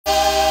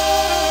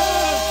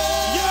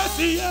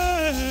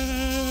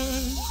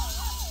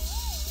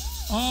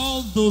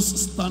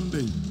those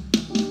standing,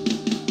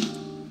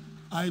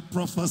 I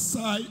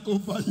prophesy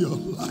over your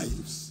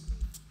lives.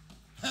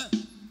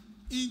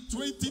 In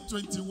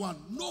 2021,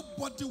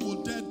 nobody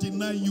will dare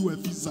deny you a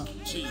visa.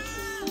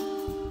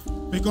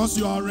 Because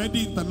you are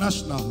already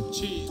international.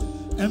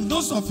 And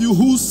those of you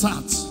who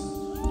sat,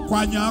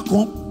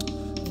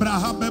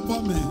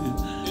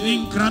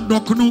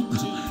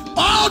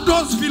 all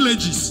those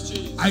villages,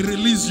 I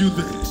release you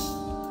there.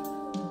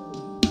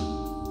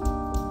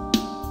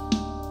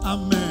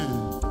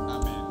 Amen.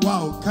 Amen.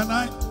 Wow, can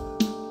I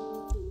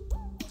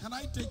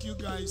take you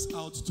guys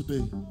out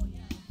today?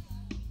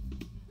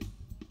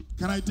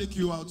 Can I take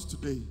you out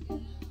today?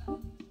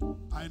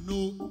 I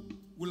know,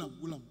 William,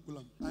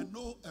 I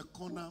know a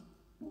corner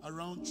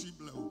around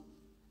Tribleau.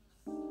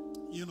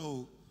 You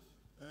know,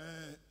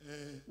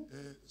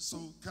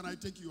 so can I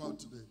take you out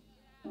today?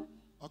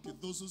 Okay,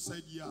 those who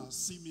said, yeah,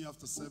 see me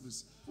after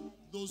service.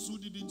 Those who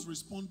didn't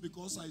respond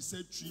because I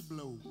said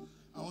Tribleau.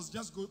 I was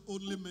just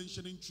only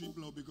mentioning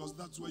Tribleau because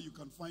that's where you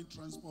can find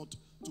transport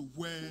to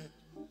where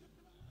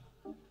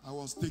I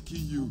was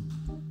taking you.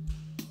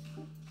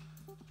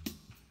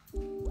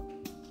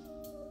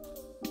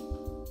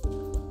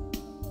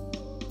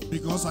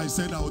 Because I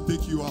said I will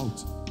take you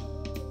out.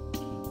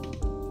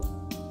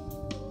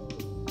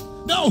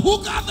 Now,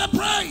 who got the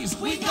praise?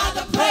 We got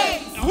the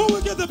praise. Now, who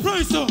will get the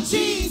praise to?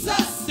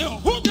 Jesus. Now,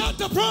 who got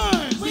the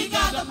praise? We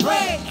got the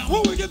praise. Now,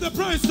 who will get the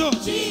praise to?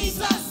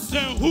 Jesus.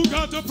 Now, who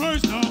got the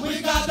praise now? We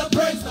got the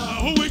praise now.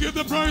 Now, who will get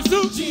the praise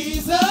to?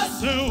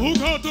 Jesus. Now, who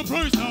got the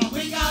praise now?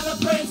 We got the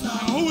praise now.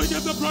 Now, who will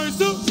get the praise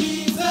to?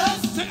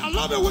 Jesus. Say, I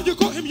love it when you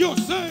call him your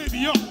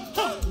Savior.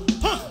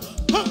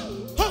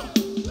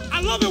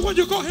 I love it when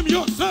you call him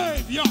your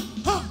Savior.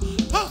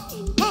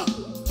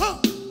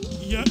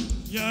 Yeah,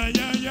 yeah,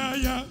 yeah, yeah,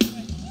 yeah.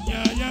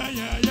 Yeah, yeah,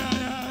 yeah, yeah,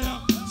 yeah, yeah.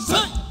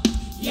 Say.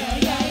 Yeah,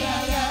 yeah,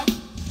 yeah, yeah.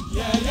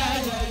 Yeah, yeah,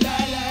 yeah,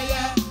 yeah, yeah,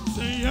 yeah.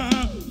 Say yeah.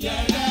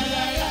 Yeah, yeah,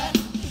 yeah, yeah.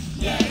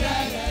 Yeah,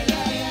 yeah, yeah,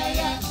 yeah, yeah,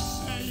 yeah.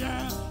 Say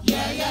yeah.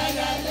 Yeah, yeah,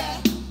 yeah,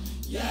 yeah.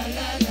 Yeah,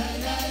 yeah, yeah,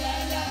 yeah, yeah,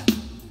 yeah.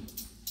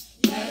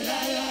 Yeah,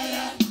 yeah, yeah,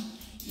 yeah.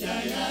 Yeah,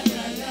 yeah,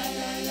 yeah, yeah,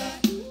 yeah, yeah.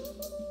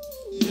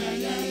 Yeah,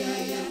 yeah, yeah,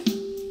 yeah.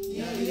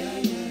 Yeah, yeah,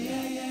 yeah,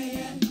 yeah, yeah,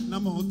 yeah.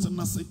 Nama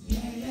hotanase. Yeah,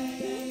 yeah,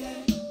 yeah, yeah.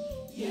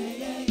 Yeah,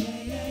 yeah,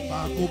 yeah, yeah,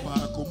 yeah.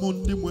 Bako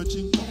mundi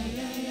mwechinko. Yeah,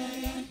 yeah, yeah,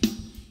 yeah.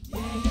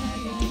 Yeah, yeah,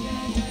 yeah,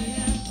 yeah, yeah,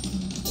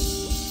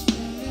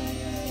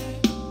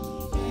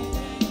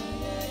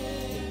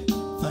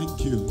 yeah. Thank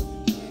you.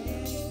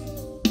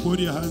 Put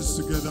your hands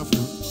together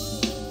for.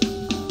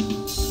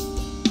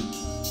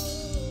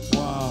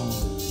 Wow.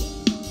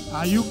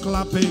 Are you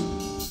clapping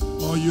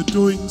or you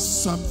doing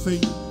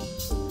something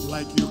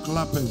like you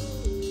clapping?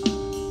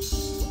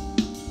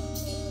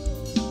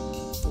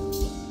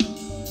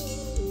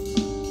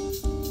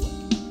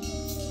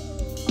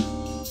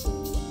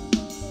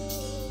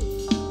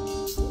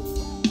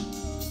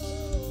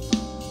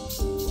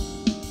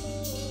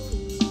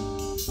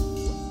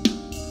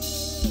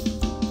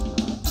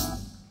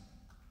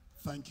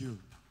 Thank you.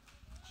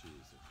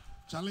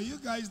 Charlie, you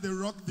guys, they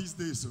rock these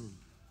days, so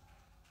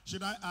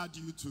should I add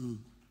you to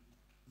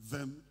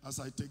them as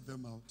I take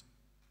them out?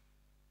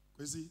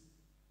 Kwesi,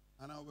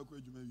 and I'll work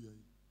with you maybe.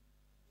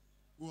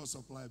 Who will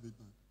supply a bit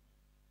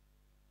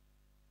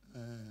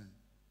man?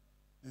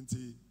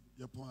 Enti,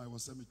 your point, I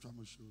was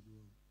semi-trauma show.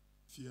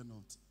 Fear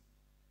not.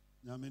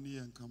 Nyamini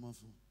and come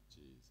for.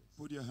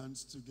 Put your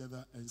hands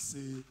together and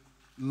say,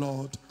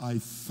 Lord, I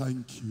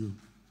thank you.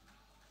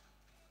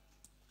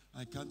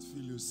 I can't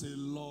feel you. Say,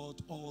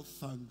 Lord, all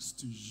thanks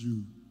to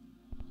you.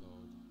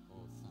 Lord,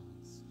 all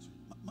thanks to you.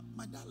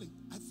 My darling,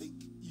 I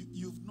think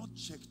you've not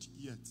checked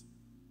yet.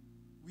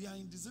 We are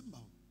in December.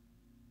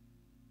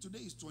 Today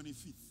is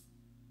 25th.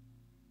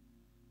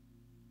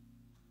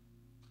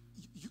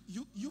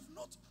 You've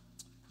not,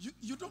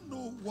 you don't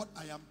know what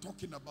I am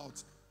talking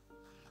about.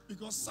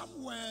 Because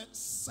somewhere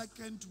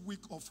second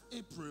week of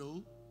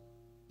April,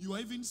 you are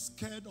even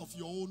scared of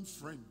your own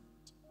friend.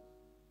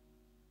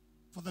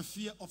 For the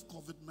fear of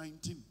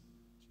COVID-19.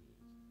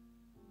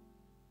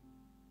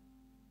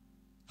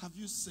 Have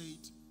you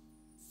said,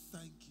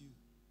 thank you?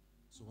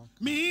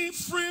 Me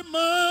free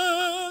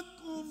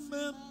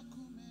makume,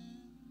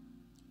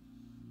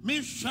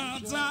 me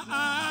shata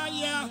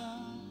aya,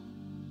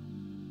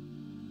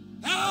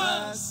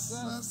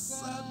 asasani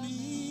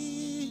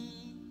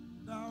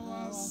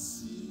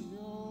dawasi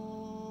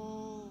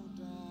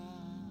yoda,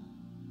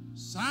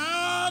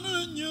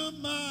 sanu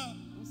nyuma.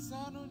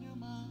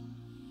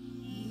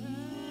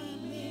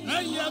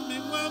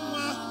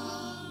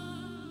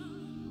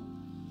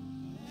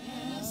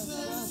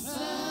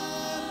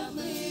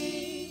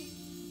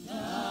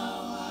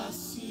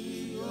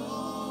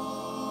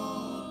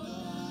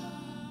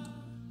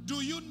 Do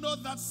you know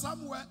that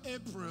somewhere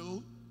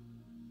April,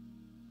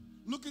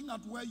 looking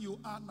at where you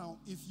are now,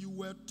 if you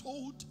were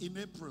told in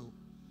April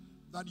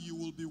that you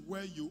will be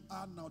where you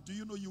are now, do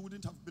you know you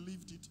wouldn't have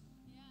believed it?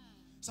 Yeah.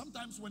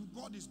 Sometimes when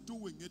God is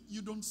doing it,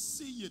 you don't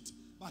see it,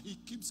 but he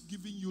keeps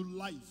giving you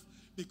life.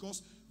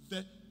 Because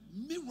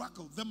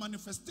miracle, the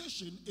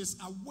manifestation is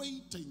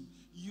awaiting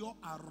your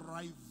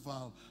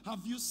arrival.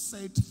 Have you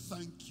said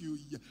thank you?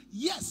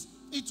 Yes,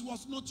 it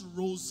was not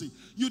rosy.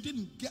 You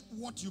didn't get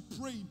what you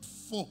prayed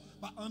for.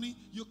 But honey,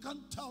 you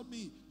can't tell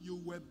me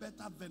you were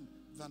better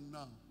than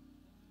now.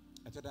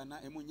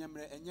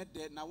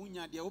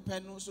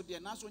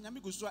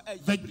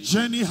 The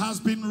journey has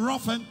been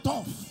rough and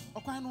tough.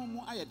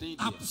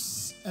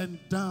 Ups and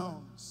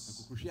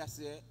downs.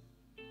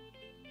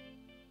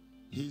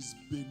 He's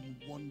been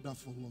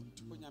wonderful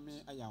unto us.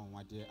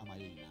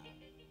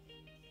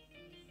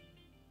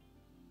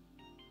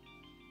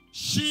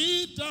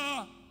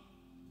 Shida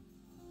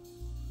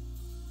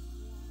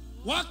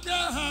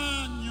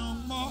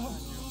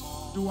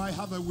Do I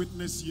have a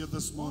witness here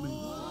this morning?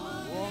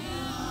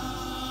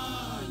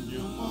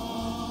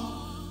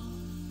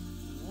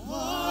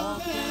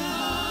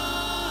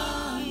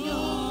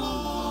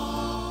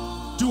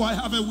 Do I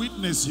have a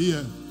witness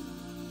here?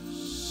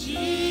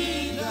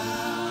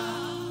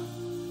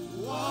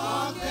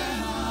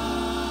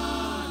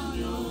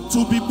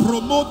 To be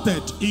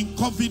promoted in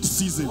COVID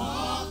season.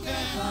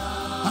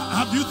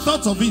 Have you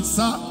thought of it,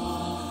 sir?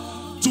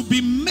 To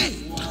be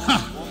made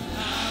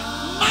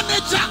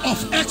manager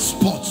of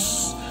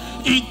exports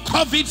in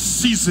COVID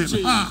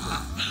season.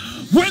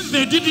 When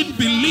they didn't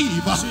believe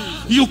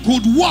you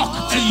could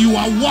walk and you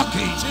are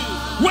walking.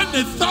 When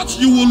they thought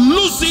you will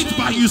lose it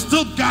but you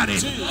still got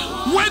it.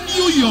 When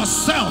you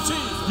yourself,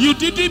 you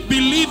didn't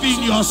believe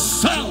in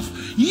yourself,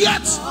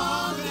 yet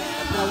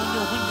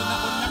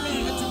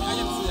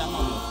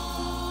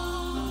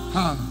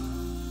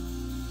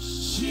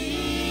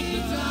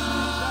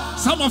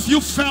some of you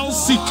fell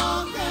sick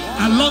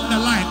along the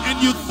line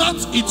and you thought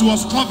it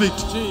was COVID.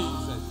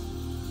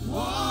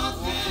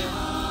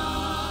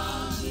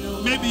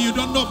 Maybe you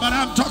don't know, but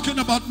I'm talking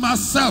about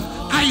myself.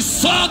 I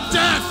saw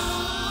death.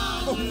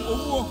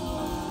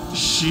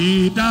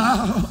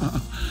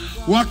 Shida.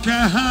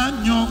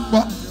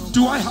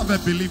 Do I have a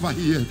believer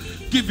here?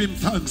 Give him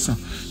thanks.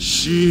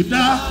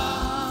 Shida.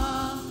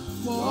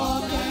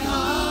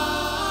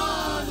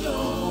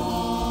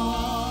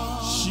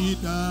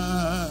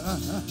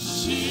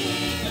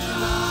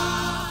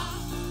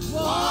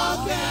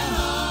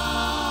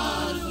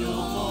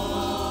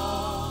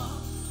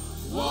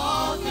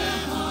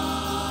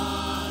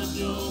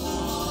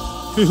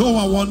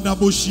 Jehovah wonder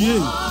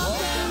bushie.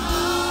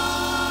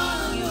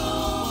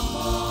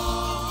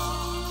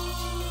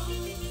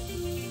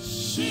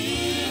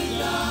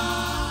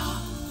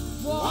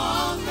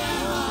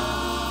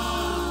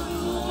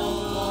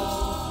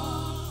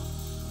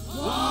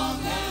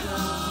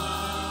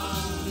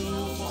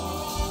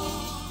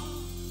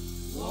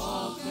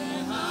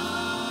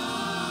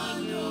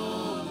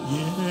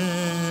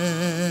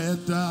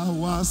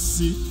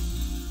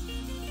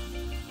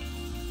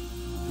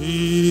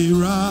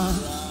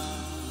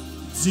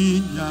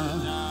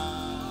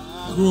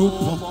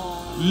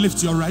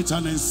 Lift your right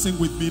hand and sing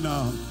with me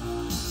now.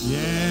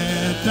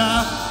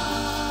 Yeah,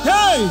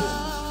 hey!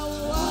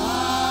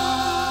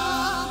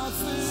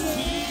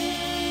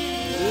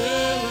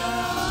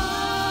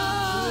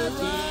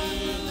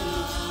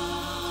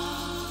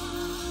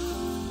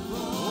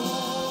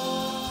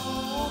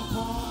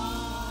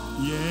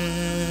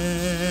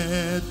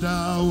 Yeah,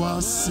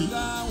 dawasi.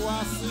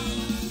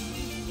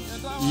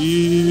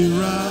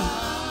 Ira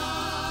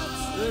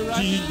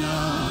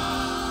dina.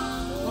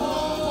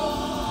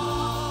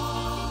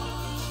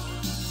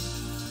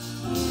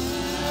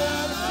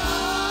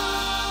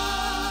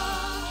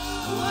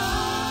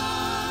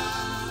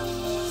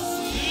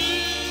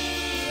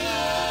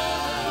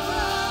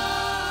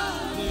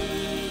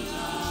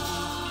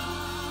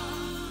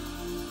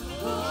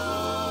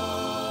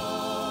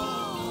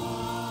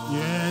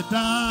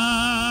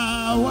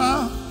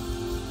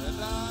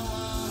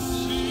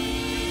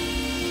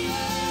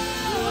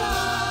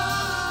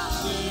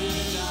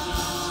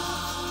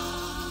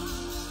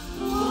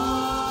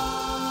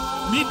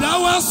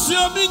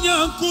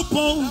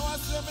 Coupon,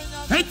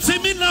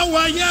 Etimina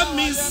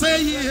Wayami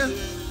say,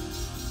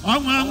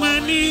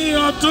 Omani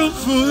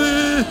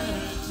Otumfu,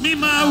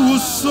 Mima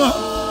Uso,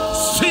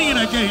 sing it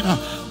again.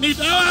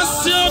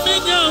 Midawasio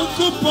Minyan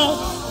Coupon,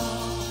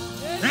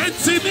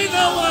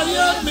 Etimina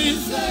Wayami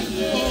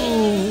say,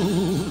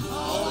 oh,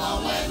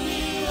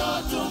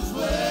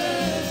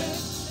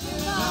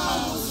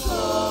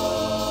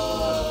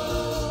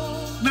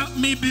 not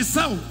me be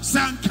so,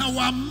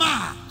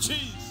 Sankawama.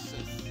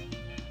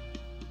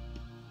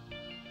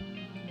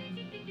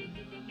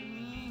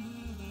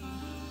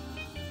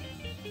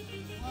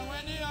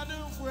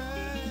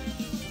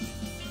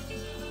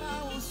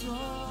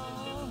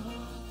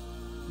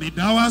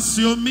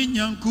 Midawasio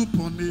minyan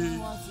kupone.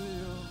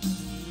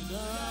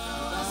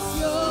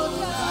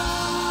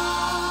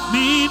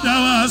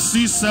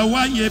 Midawasi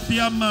sawaye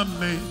pia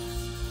mame.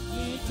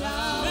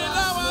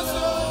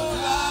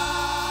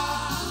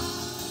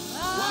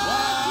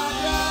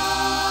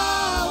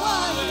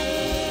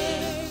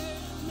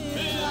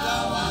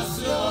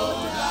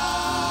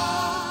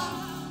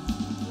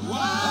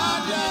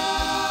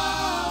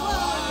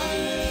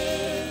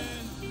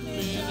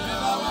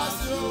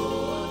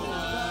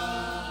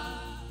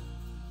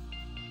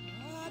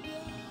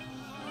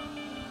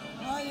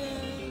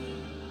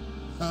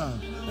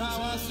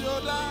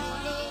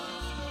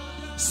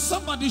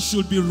 Somebody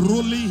should be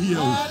rolling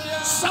here.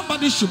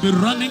 Somebody should be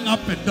running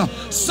up and down.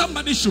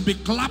 Somebody should be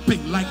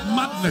clapping like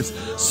madness.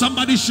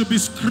 Somebody should be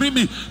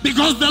screaming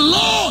because the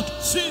Lord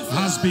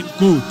has been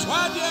good.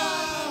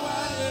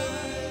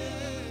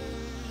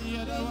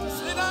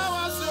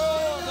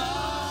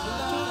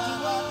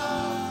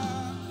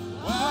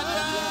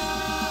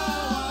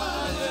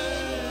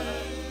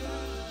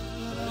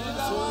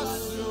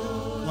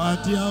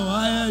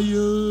 Why are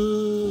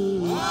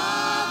you?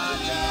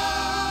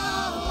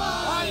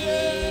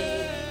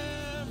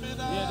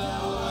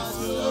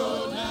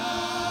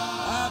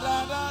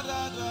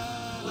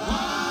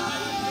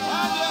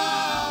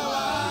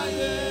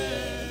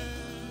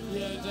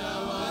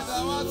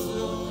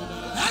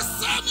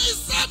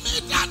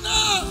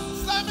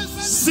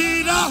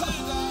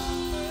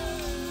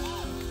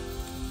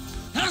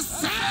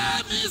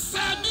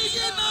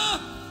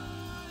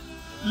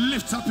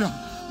 Lift up your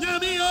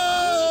Yami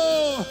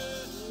oh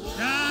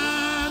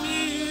Yami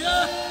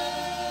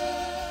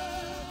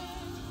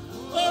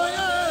oh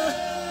yeah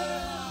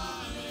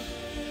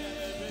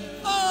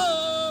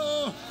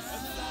oh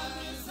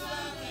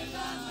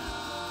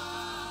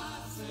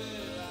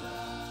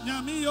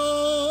Yami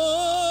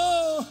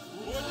oh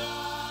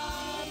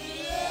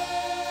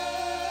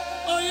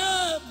oh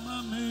yeah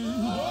mami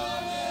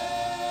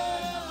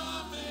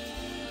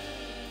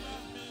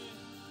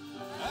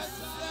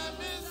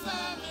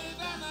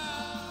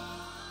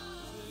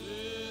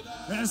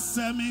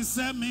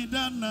Semi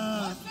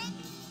dana.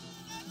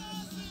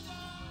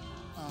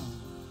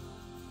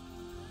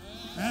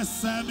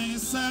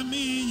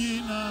 Semi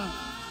yina.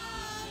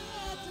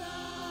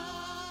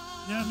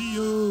 Yami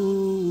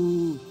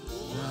yo.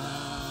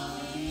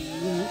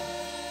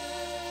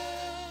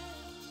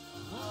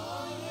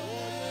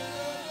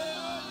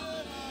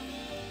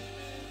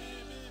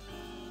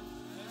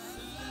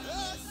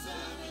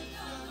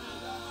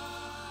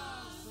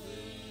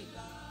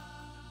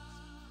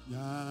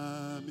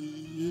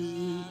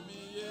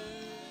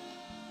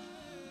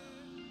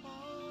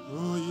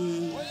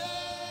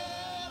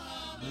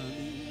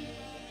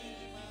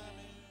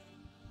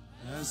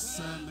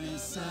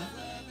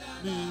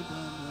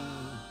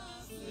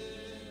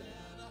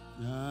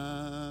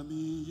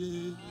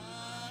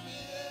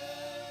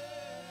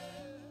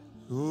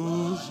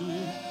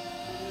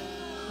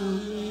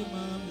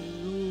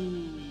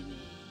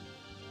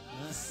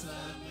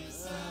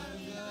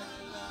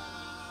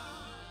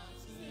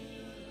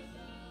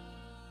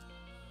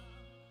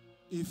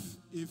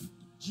 If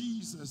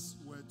Jesus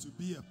were to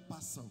be a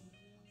parcel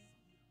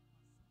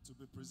to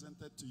be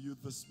presented to you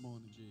this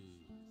morning,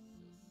 Jesus.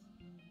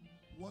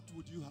 What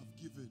would you have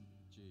given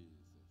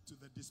Jesus. to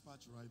the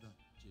dispatch rider?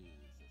 Jesus.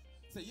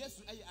 If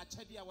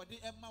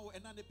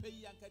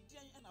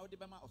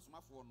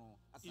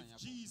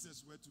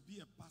Jesus were to be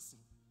a parcel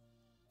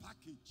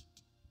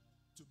packaged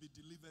to be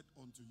delivered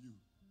unto you,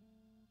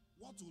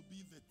 what will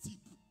be the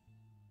tip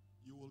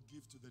you will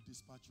give to the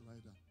dispatch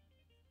rider?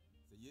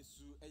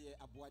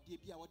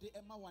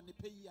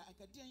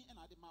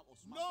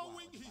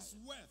 Knowing his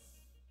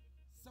worth,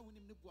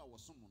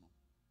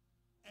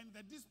 and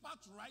the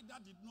dispatch rider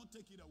did not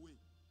take it away.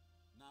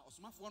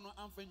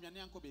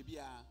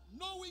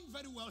 Knowing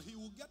very well he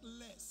will get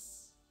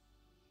less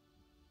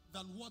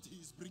than what he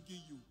is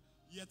bringing you,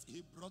 yet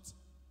he brought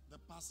the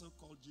parcel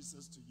called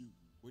Jesus to you.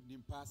 What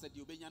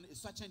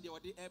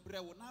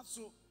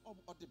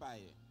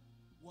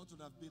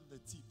would have been the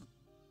tip?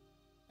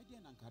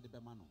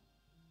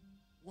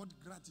 What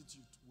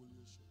gratitude will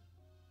you show?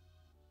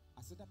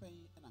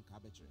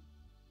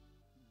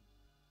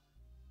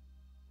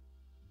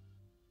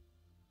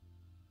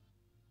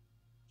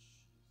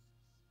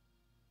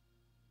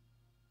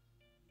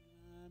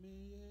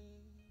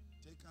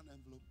 Take an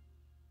envelope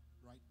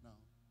right now.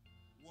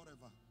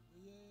 Whatever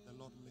the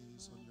Lord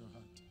lays on your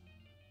heart,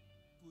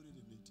 put it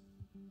in it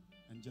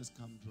and just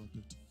come drop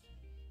it.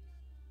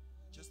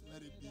 Just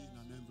let it be in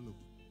an envelope.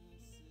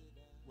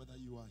 Whether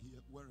you are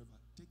here, wherever,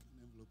 take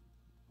an envelope.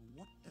 And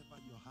whatever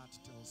your heart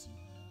tells you,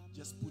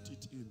 just put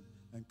it in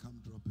and come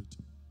drop it.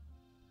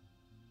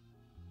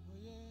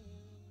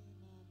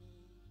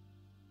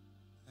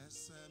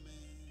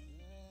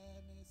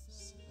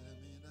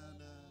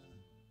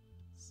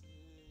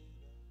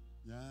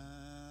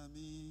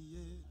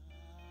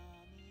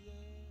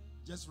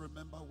 Just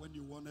remember when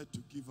you wanted to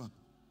give up.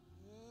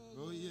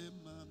 Oh yeah,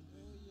 man.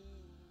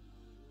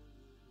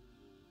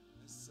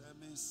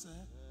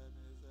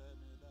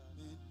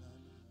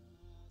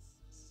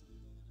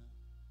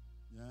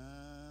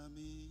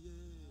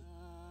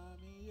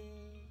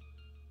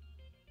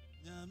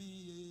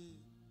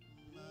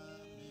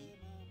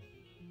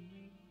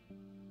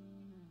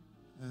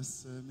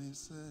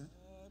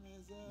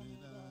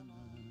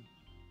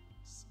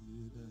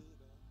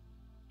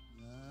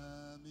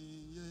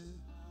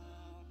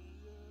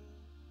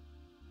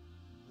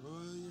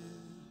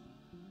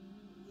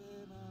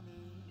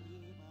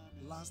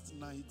 Last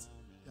night,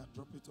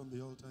 drop it on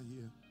the altar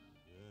here.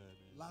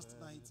 Last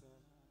night,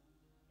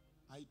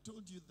 I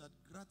told you that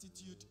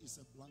gratitude is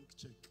a blank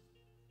check.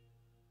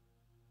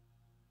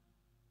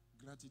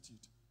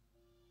 Gratitude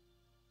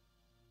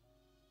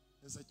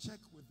There's a check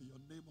with your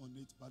name on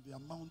it, but the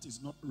amount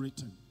is not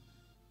written,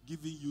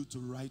 giving you to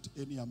write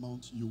any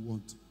amount you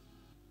want.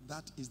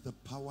 That is the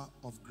power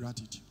of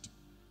gratitude.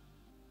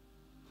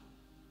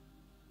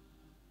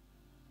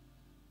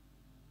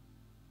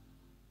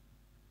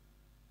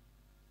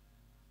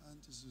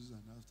 Auntie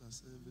Susan, after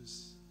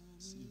service,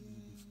 see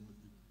me before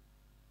you.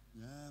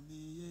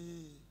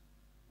 Yami,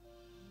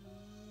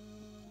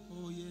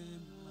 oh yeah,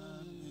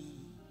 mommy.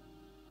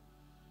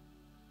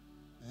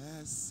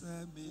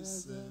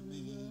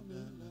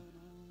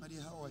 Maddie,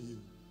 how are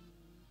you?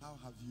 How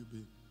have you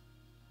been?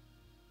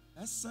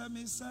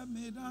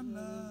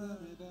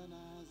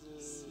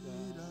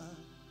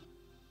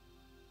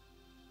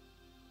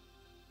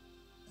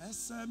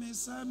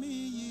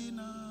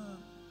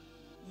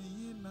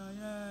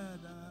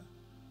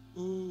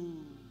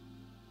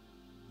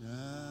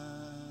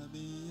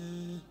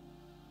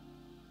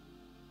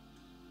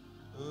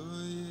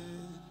 Oh,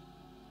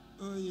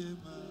 yeah, oh yeah, oh yeah,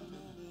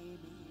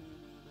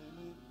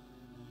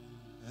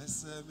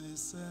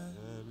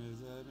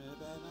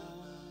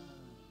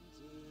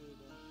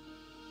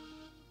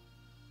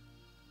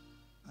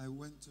 I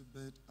went to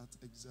bed at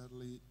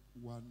exactly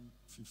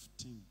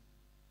 1:15.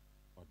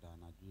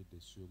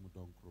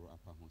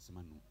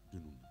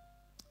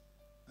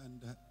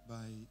 And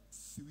by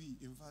 3,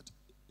 in fact,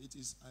 it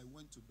is I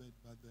went to bed,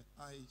 but the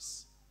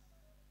eyes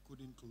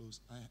couldn't close.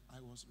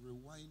 I was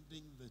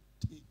rewinding the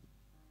tape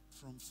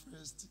from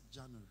 1st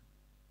January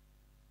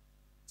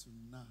to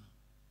now.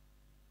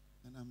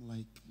 And I'm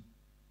like,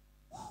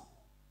 whew,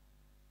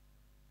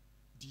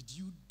 did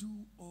you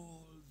do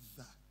all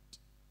that?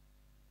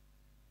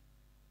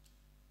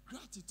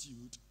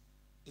 Gratitude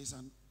is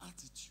an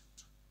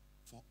attitude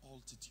for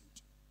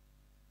altitude.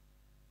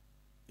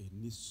 Can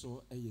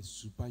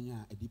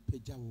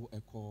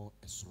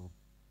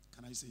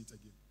I say it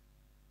again?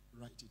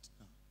 Write it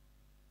down.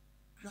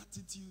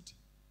 Gratitude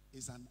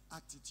is an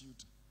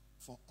attitude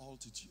for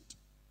altitude.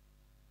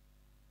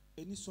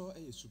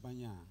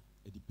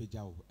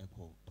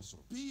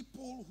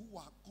 People who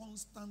are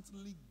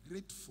constantly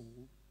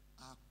grateful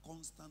are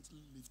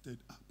constantly lifted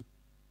up.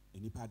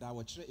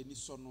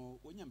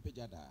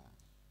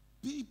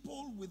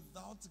 People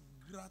without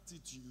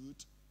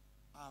gratitude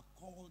are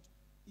called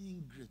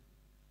ingrate.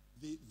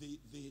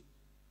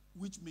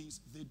 Which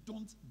means they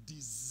don't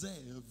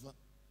deserve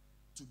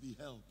to be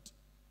helped.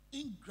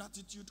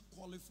 Ingratitude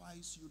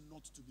qualifies you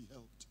not to be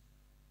helped.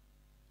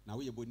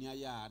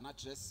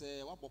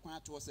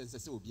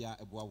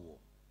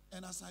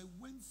 And as I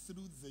went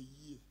through the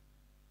year,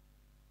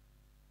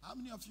 how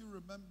many of you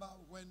remember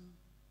when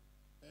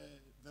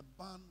the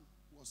ban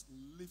was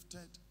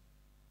lifted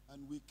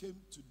and we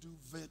came to do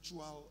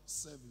virtual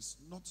service,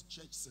 not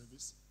church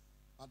service,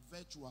 but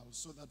virtual,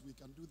 so that we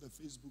can do the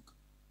Facebook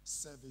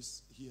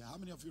service here? How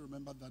many of you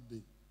remember that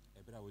day?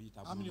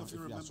 How many of you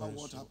remember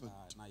what happened?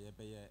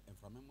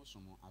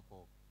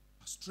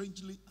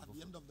 Strangely, at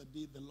the end of the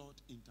day, the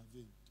Lord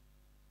intervened.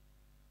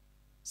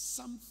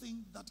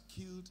 Something that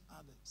killed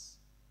others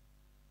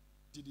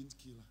didn't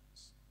kill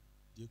us.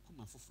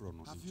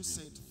 Have you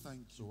said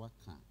thank you?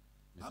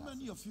 How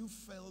many of you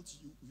felt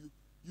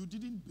you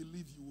didn't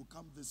believe you would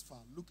come this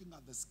far, looking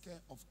at the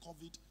scare of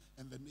COVID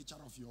and the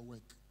nature of your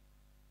work?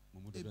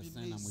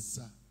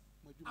 Ebenezer,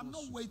 I'm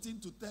not waiting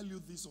to tell you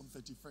this on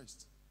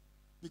 31st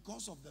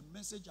because of the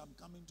message I'm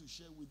coming to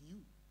share with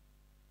you.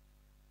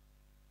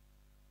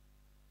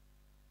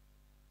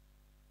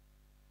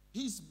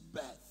 His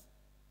birth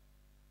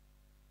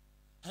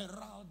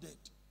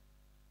heralded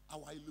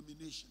our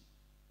illumination.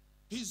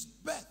 His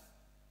birth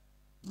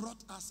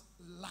brought us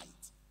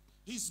light.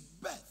 His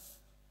birth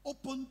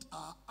opened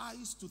our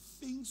eyes to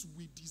things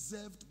we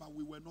deserved but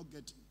we were not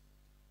getting.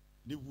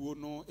 His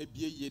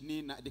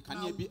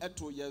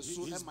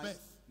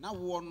birth.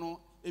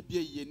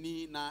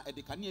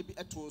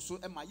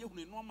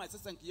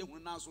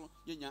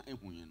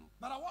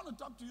 But I want to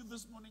talk to you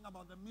this morning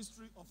about the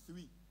mystery of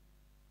 3.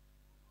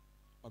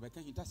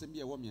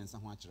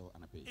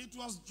 It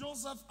was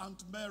Joseph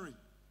and Mary.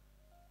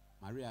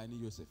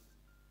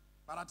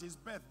 But at his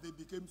birth, they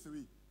became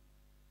 3.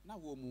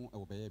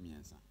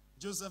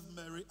 Joseph,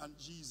 Mary, and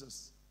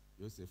Jesus.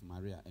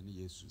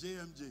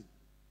 JMJ.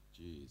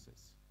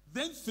 Jesus.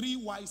 Then 3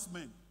 wise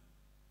men.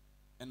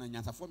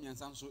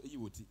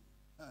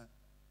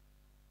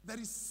 There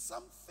is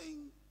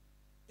something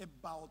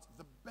about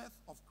the birth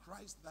of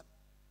Christ that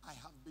I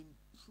have been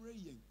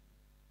praying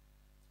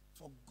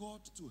for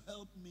God to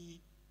help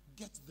me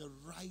get the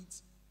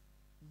right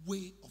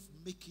way of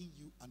making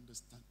you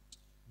understand.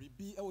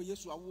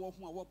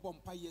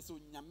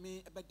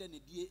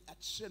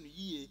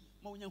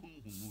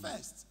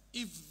 First,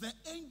 if the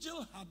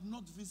angel had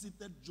not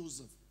visited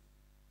Joseph,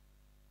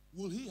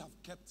 will he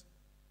have kept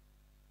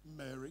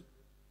Mary?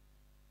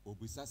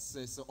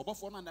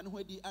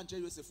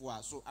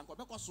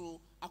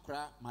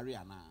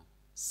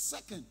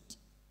 Second,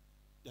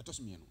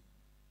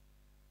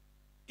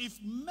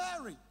 if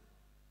Mary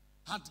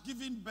had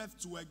given birth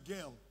to a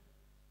girl,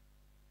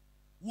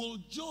 will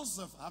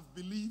Joseph have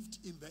believed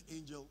in the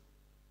angel?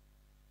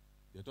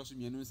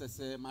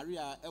 The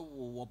Maria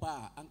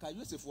Anka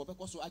Joseph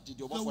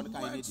The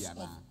words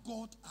of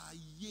God are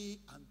yea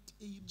and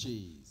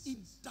amen.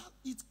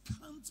 It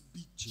can't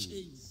be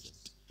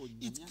changed.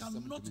 It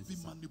cannot be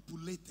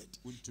manipulated.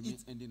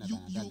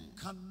 You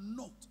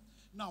cannot.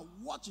 Now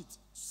watch it.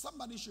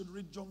 Somebody should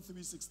read John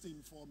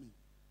 3:16 for me.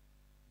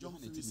 John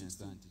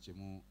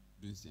 3:16.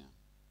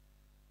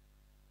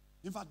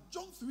 In fact,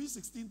 John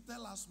 3:16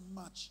 tells us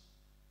much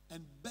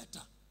and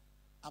better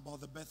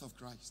about the birth of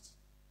Christ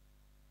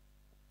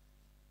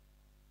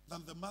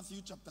than the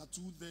Matthew chapter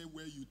 2 there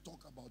where you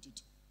talk about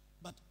it.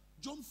 But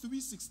John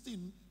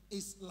 3:16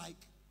 is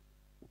like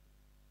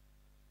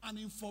an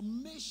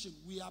information.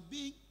 We are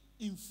being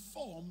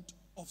informed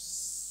of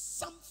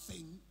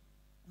something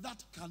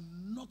that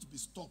cannot be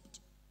stopped.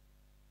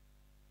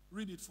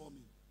 Read it for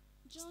me.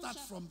 Start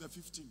from the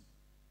 15.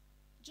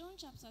 John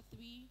chapter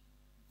 3,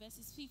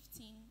 verses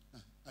 15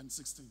 and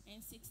 16.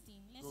 Let's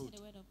hear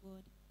the word of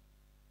God.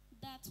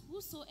 That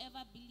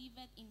whosoever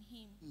believeth in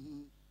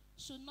him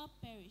should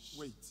not perish.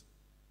 Wait.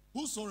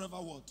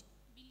 Whosoever what?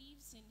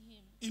 Believes in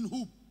him. In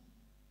whom?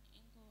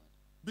 In God.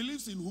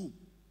 Believes in whom?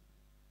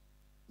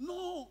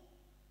 No.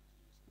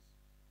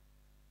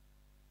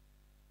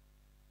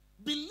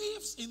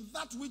 Believes in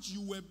that which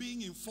you were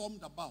being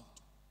informed about.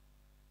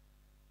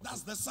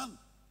 That's the Son.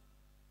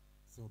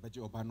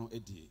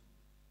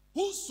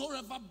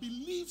 Whosoever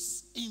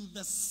believes in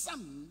the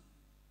Son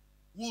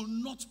will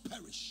not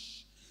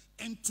perish.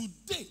 And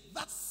today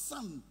that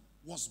Son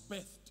was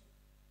birthed.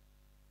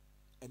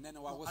 I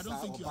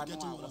don't think you are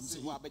getting what I'm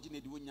saying.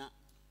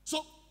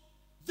 So,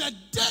 the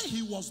day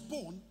he was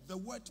born, the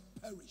word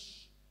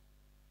perish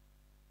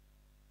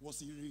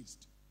was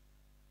erased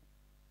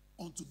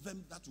unto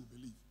them that will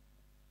believe.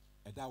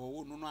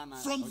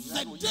 From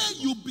the day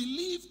you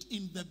believed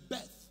in the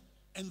birth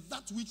and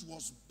that which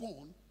was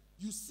born,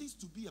 you cease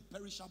to be a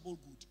perishable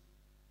good.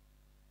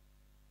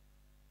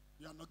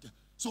 You are not.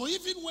 So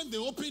even when they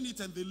open it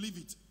and they leave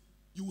it,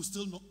 you will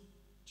still not.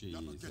 You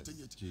are not getting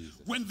it.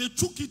 When they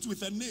took it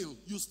with a nail,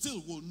 you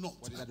still will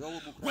not.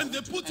 When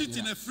they put it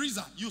in a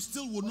freezer, you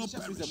still will not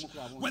perish.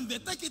 When they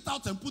take it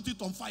out and put it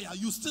on fire,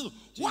 you still.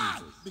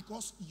 Why?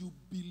 Because you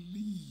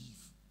believe.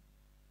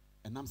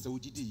 I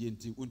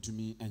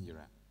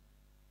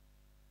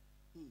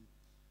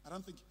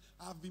don't think.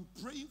 I've been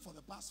praying for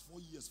the past 4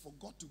 years for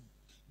God to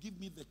give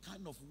me the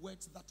kind of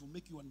words that will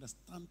make you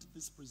understand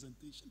this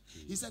presentation.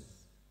 He said,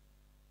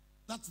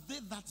 that's they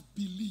that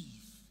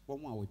believe.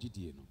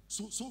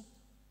 So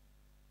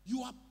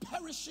you are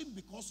perishing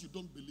because you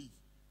don't believe.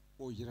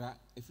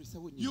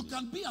 You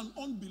can be an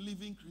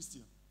unbelieving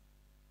Christian.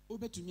 Oh,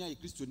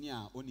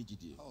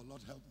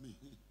 Lord, help me.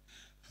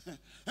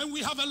 And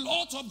we have a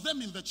lot of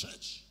them in the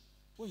church.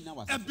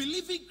 A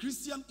believing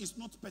Christian is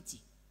not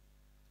petty.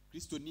 A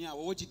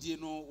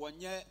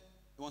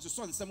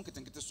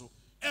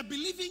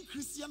believing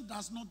Christian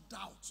does not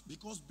doubt,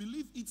 because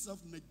belief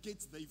itself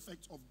negates the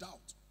effect of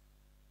doubt.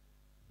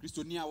 A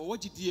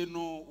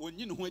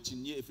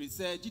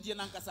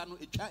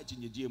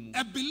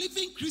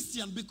believing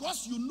Christian,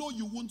 because you know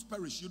you won't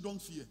perish, you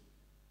don't fear.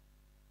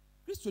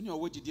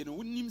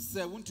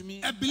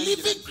 A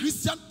believing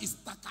Christian is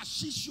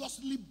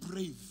takashishiously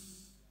brave.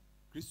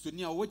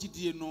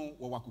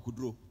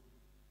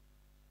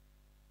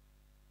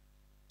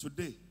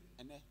 Today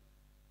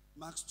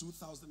marks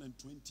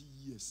 2020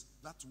 years.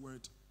 That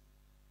word,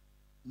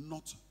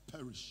 not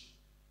perish,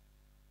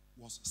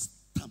 was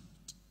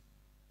stamped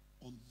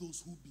on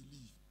those who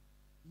believe,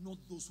 not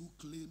those who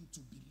claim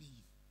to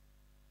believe,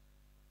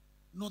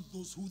 not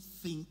those who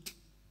think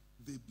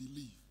they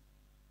believe,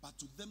 but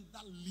to them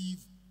that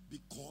live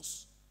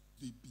because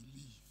they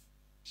believe,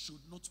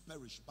 should not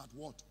perish, but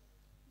what?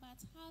 But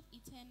have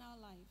eternal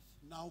life.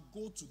 Now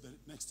go to the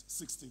next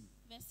 16.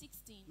 Verse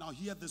 16. Now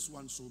hear this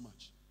one so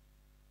much.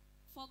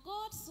 For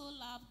God so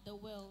loved the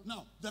world.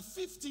 Now, the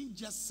 15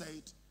 just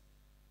said,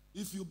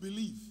 if you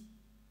believe,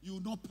 you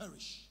will not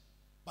perish,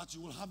 but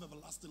you will have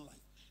everlasting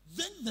life.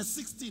 Then the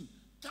 16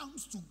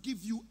 comes to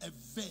give you a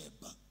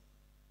verb.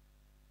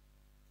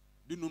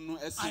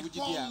 I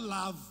call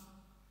love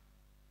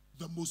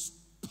the most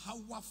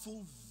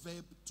powerful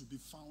verb to be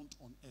found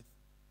on earth.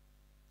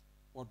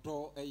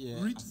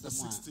 Read the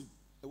 16.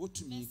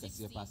 Verse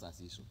 16.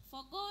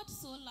 For God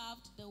so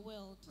loved the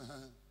world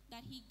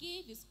that he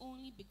gave his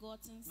only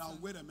begotten Son. Now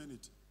wait a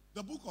minute.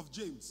 The book of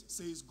James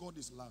says God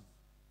is love.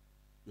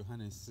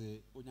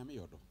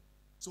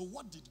 So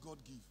what did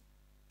God give?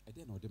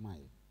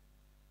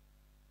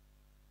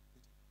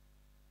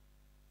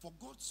 For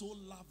God so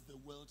loved the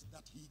world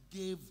that he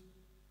gave.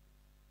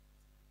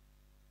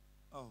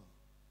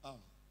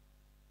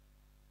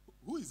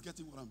 Who is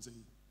getting what I'm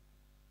saying?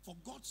 For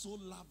God so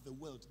loved the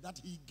world that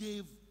he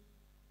gave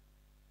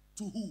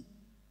to who?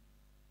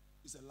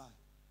 It's a lie.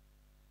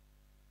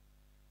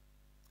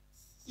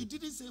 He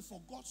didn't say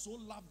for God so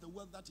loved the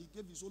world that he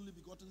gave his only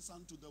begotten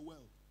Son to the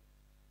world.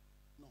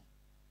 No.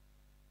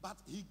 But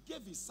he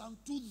gave his Son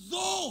to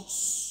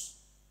those.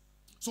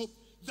 So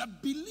the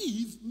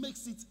belief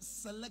makes it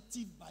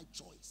selective by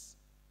choice.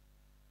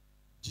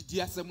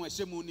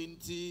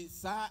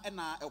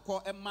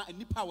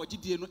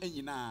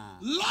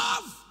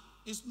 Love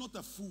is not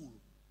a fool,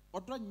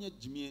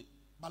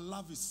 but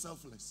love is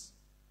selfless.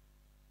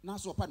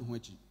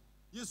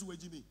 Yes, we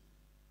Jimmy.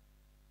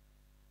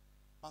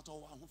 But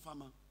our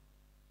farmer,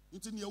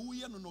 it's in your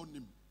way and on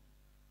him.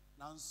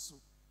 Now, so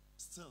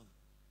still,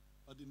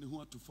 I didn't know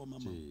what to form a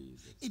man.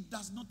 It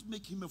does not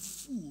make him a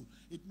fool,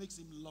 it makes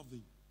him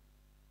loving.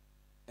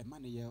 A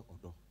man here or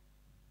do.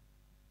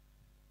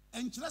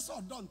 And just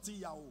or don't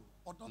tea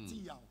or don't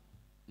tea out.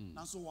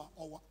 Now, so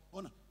our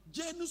honor.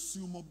 Janus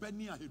sumo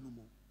benia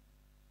henumo.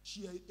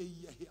 She a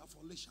year here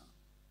for leisure.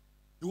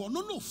 You will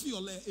not know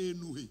feel a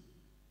new.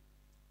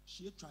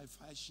 She try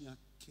fire she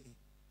care.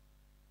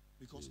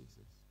 Because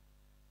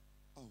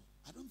oh,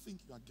 I don't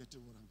think you are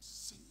getting what I'm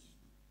saying.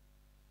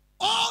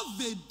 All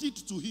they did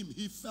to him,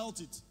 he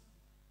felt it.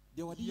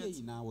 Yet,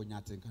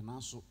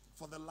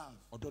 for the love.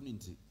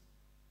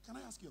 Can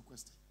I ask you a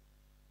question?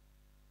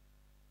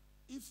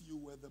 If you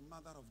were the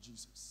mother of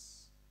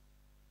Jesus,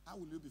 how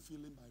will you be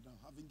feeling by now,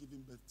 having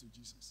given birth to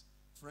Jesus?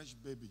 Fresh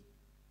baby.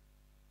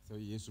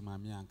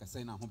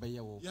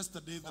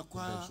 Yesterday, the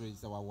choir,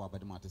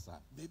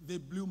 they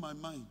blew my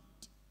mind.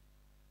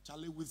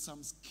 Charlie, with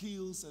some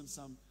skills and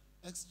some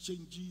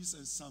exchanges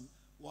and some,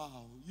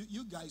 wow.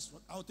 You guys,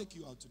 I'll take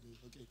you out today,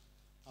 okay?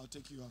 I'll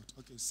take you out.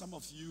 Okay, some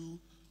of you,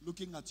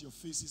 looking at your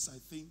faces, I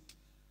think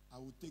I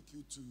will take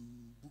you to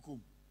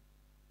Bukom.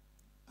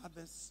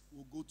 Others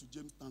will go to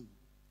Jamestown.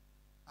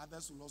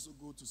 Others will also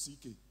go to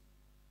CK,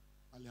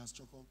 alias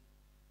Choco.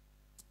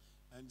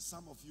 And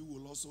some of you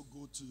will also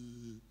go to,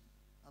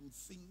 I'm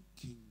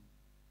thinking,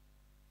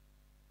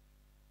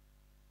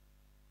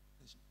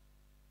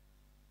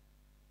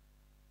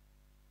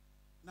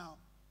 now,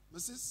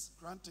 Mrs.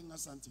 Granting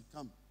Asante,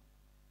 come.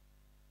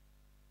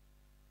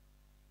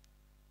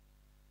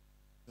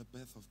 The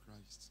birth of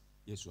Christ.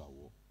 Yes, you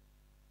are.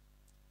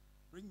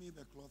 Bring me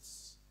the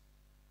cloths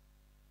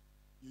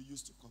you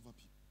used to cover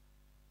people.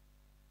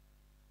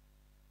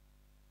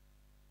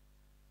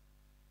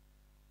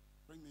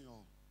 Bring me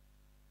all.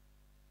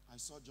 I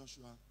saw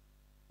Joshua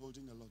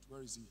holding a lot.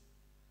 Where is he?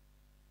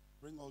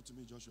 Bring all to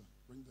me, Joshua.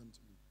 Bring them to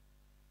me.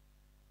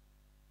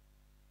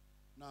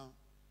 Now,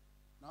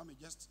 Naomi,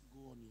 just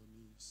go on your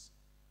knees.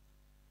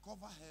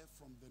 Cover her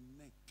from the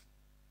neck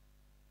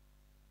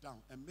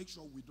down and make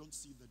sure we don't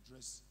see the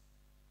dress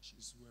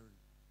she's wearing.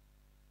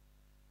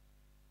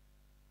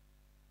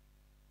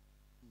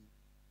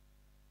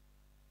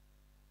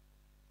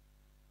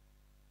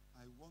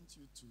 I want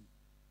you to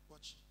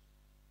watch.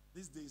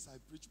 These days I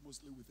preach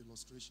mostly with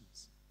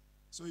illustrations.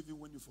 So even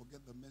when you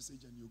forget the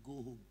message and you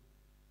go home,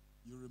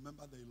 you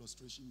remember the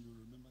illustration, you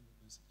remember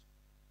the message.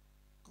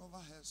 Cover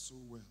her so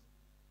well.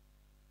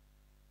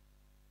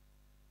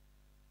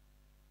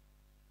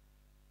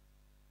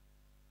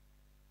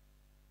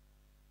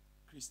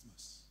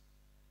 Christmas,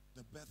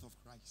 the birth of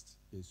Christ.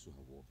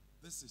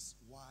 This is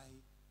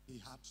why he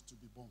had to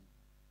be born.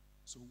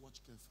 So watch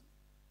carefully.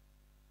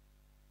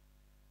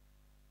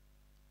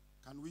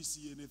 Can we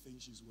see anything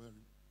she's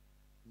wearing?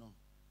 No.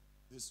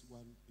 This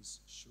one is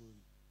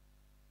showing.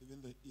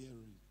 Even the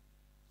earring.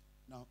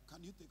 Now,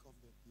 can you take off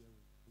the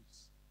earring,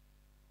 please?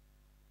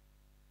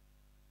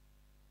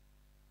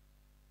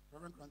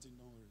 Reverend Granting,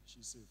 don't worry.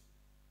 She's safe.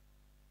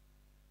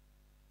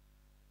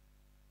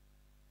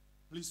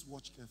 Please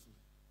watch carefully.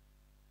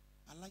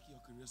 I like your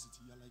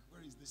curiosity. You're like,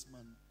 where is this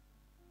man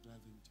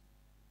driving to?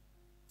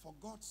 For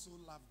God so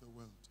loved the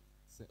world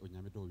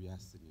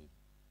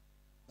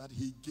that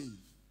he gave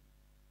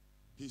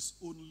his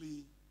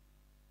only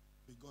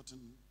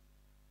begotten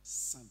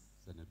son.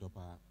 That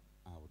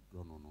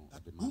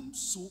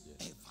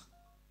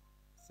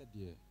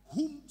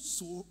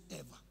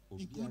whomsoever,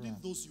 including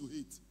those you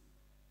hate.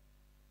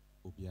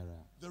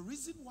 The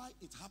reason why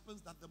it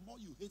happens that the more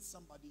you hate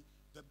somebody,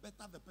 the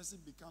better the person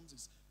becomes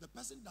is the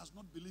person does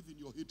not believe in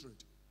your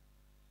hatred.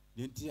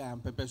 The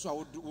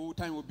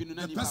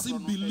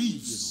person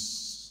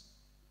believes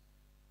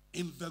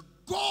in the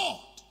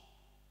God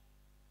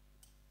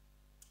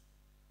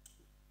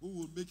who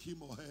will make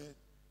him or her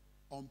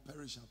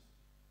unperishable.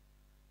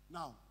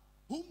 Now,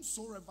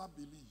 whomsoever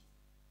believe,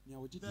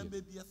 there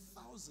may be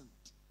 1,000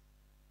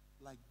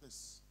 like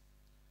this.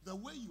 The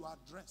way you are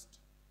dressed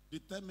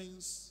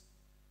determines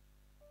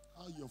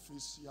how your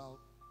facial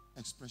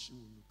expression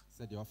will look.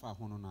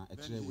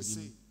 Then he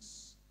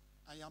says,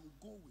 I am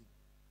going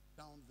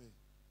down there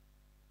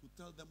to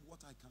tell them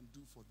what I can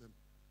do for them.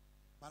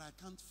 But I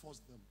can't force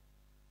them.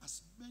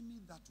 As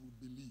many that will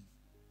believe,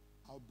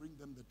 I'll bring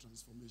them the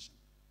transformation.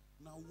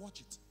 Now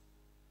watch it.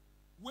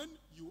 When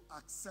you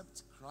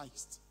accept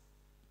Christ,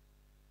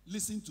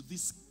 listen to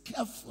this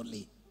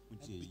carefully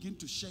and begin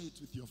to share it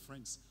with your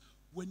friends.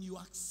 When you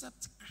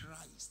accept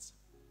Christ,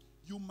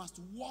 you must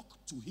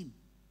walk to him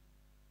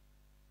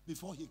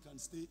before he can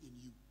stay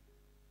in you.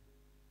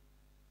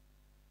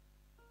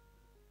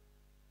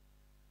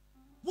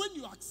 When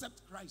you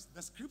accept Christ,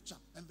 the scripture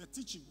and the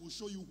teaching will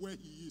show you where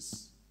he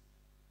is.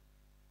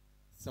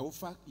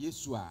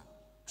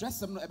 Then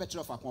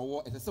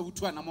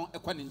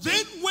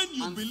when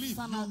you believe,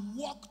 you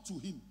walk to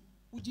him.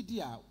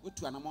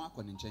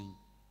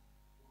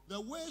 The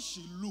way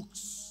she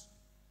looks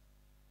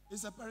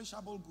is a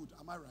perishable good.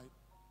 Am I right?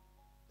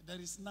 There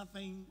is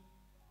nothing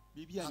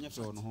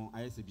abstract.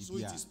 So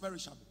it is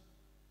perishable.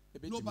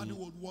 Nobody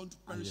would want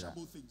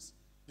perishable things.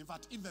 In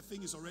fact, if the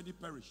thing is already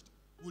perished,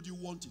 would you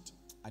want it?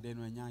 But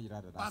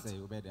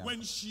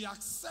when she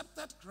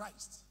accepted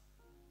Christ,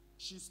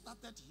 she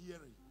started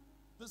hearing,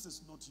 this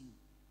is not you.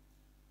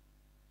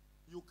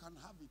 You can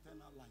have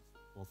eternal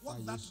life.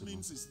 What that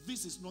means is,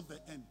 this is not the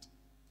end.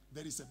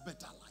 There is a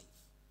better life.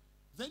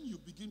 Then you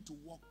begin to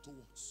walk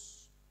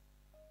towards.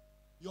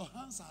 Your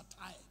hands are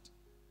tired.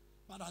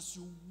 But as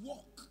you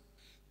walk,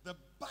 the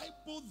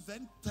Bible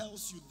then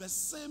tells you the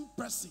same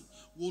person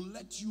will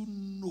let you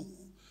know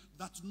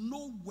that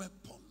no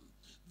weapon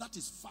that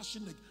is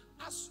fashioned,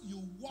 as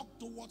you walk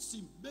towards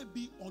him,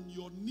 maybe on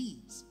your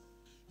knees,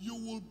 you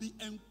will be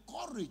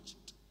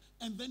encouraged,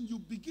 and then you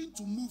begin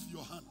to move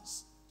your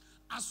hands.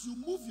 As you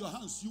move your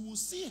hands, you will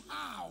see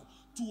how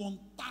to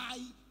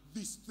untie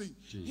this thing.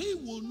 He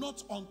will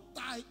not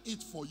untie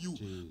it for you.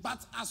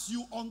 But as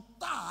you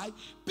untie,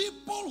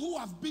 people who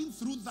have been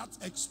through that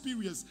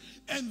experience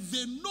and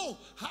they know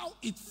how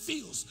it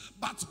feels,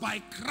 but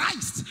by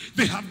Christ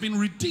they have been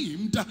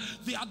redeemed,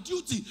 their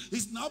duty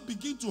is now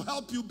begin to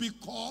help you,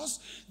 because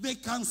they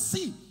can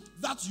see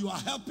that you are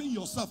helping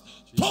yourself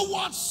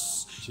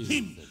towards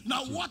him.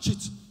 Now watch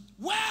it.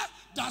 Where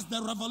does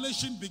the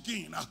revelation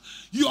begin?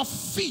 Your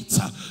feet,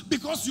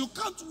 because you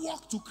can't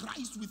walk to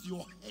Christ with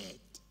your head.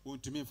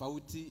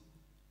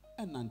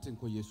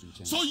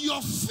 So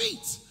your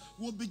feet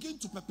will begin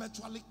to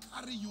perpetually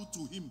carry you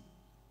to him.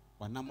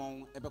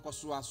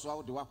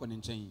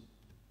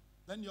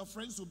 Then your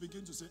friends will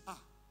begin to say,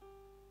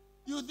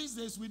 you these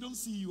days we don't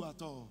see you at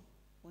all.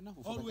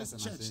 Always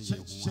church.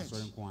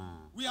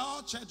 We are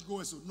all church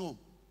goers. So no.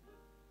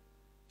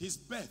 His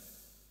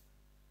birth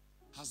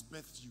has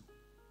birthed you.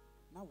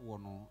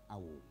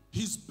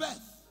 His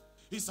birth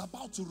is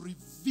about to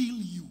reveal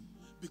you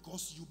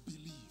because you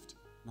believed.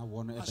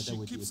 As she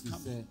keeps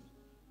coming,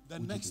 the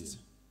next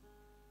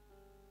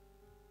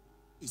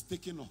is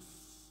taking off.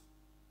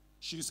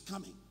 She is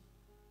coming.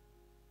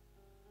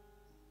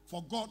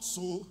 For God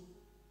so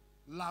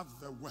loved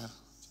the world.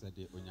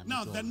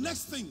 Now the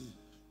next thing,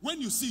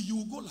 when you see, you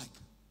will go like,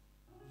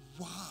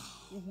 wow.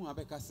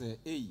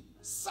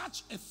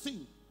 Such a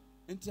thing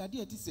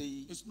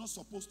is not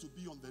supposed to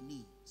be on the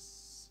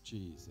knees.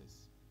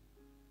 Jesus.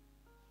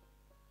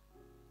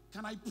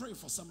 Can I pray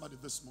for somebody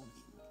this morning?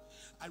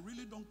 I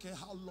really don't care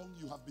how long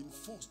you have been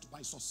forced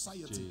by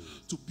society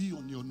to be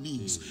on your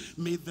knees.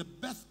 May the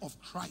birth of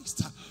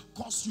Christ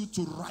cause you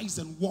to rise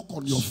and walk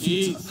on your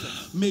feet.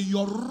 May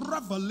your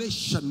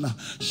revelation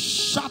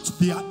shut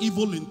their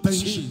evil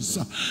intentions.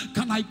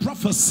 Can I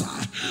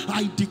prophesy?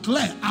 I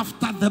declare,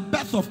 after the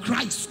birth of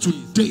Christ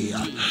today,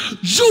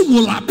 you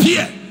will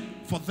appear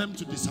for them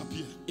to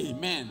disappear.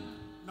 Amen.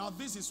 Now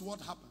this is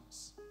what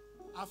happens.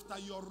 After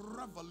your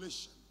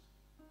revelation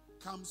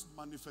comes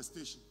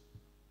manifestation.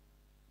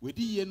 For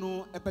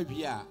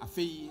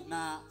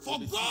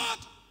God,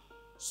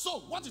 so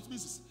what it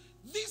means is,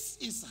 this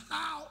is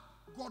how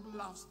God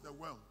loves the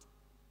world.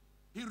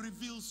 He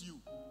reveals you.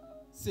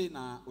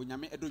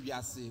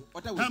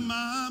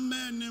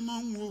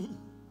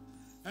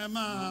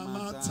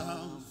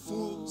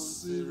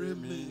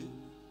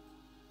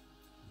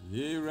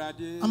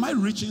 Am I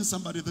reaching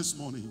somebody this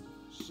morning?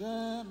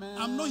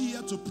 I'm not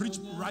here to preach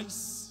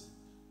rice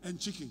and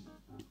chicken.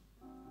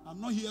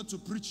 I'm not here to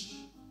preach.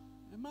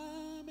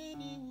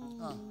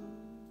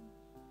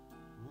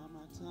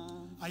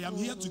 I am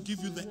here to give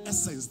you the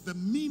essence, the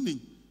meaning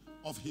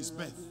of his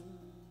birth.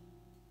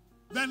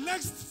 The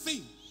next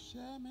thing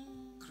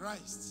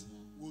Christ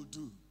will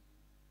do.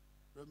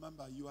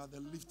 Remember, you are the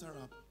lifter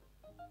up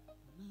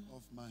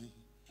of my...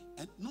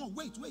 And no,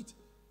 wait.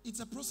 It's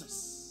a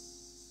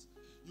process.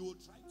 You will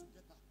try to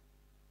get up.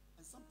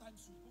 And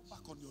sometimes you go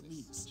back on your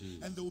knees.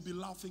 And they will be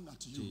laughing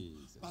at you.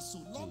 But so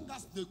long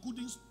as they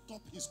couldn't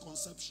stop his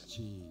conception,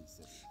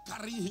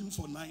 carrying him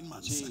for 9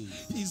 months,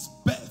 his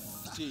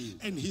birth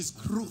and his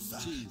growth,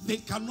 they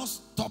cannot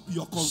stop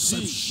your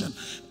conception.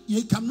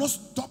 They cannot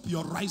stop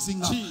your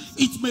rising up.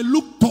 It may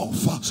look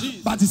tough,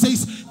 but it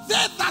says,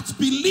 they that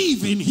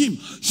believe in him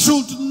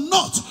should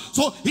not.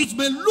 So it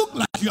may look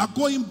like you are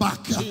going back,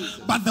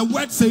 but the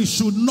word says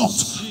should not.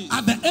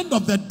 At the end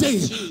of the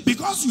day,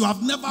 because you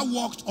have never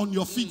walked on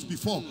your feet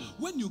before,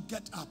 when you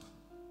get up,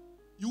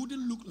 you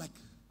wouldn't look like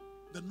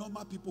the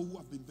normal people who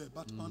have been there.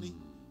 But honey,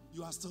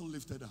 you are still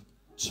lifted up.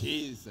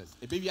 Jesus.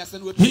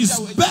 His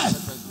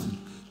birth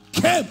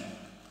came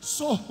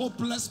so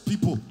hopeless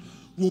people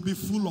will be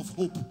full of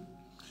hope.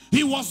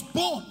 He was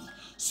born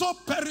so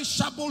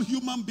perishable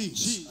human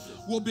beings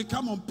will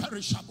become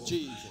unperishable.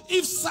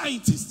 If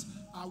scientists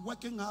are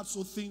working hard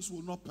so things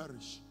will not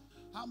perish,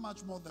 how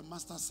much more the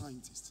master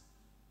scientist?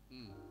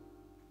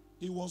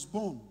 He was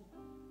born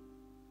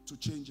to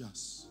change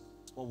us.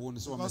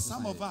 Because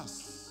some of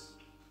us,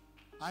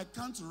 I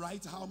can't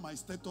write how my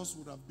status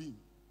would have been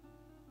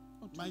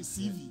my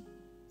CV,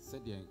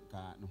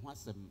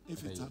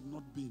 if it had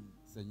not been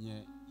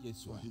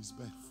for his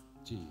birth.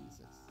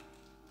 Jesus.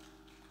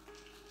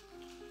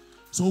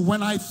 So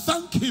when I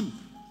thank him,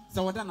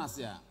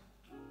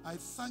 I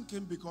thank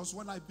him because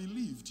when I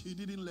believed, he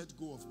didn't let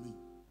go of me.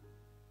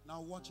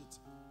 Now watch it.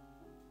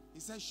 He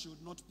says,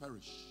 should not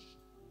perish.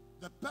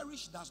 The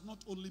perish does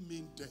not only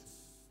mean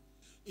death.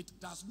 It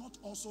does not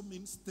also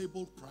mean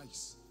stable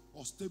price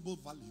or stable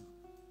value.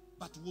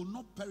 But will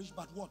not perish,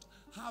 but what?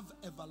 Have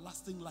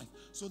everlasting life.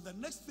 So the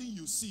next thing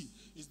you see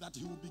is that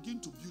he will begin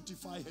to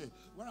beautify her.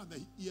 Where are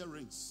the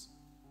earrings?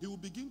 He will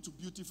begin to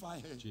beautify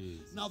her.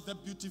 Jesus. Now the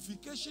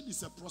beautification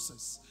is a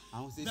process.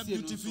 The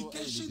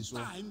beautification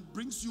time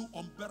brings you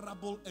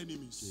unbearable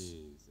enemies.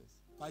 Jesus.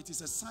 But it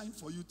is a sign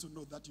for you to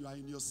know that you are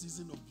in your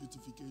season of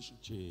beautification.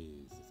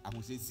 Jesus.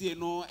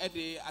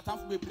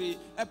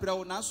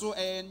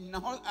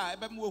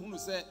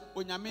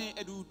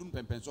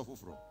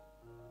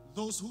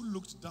 Those who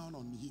looked down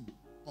on him,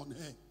 on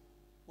her.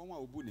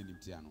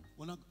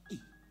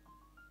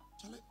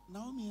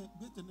 Naomi,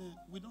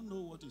 we don't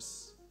know what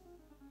is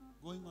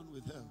going on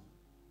with her.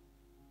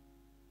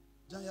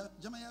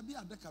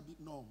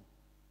 No.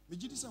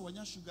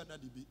 Sugar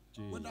daddy.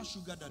 Whether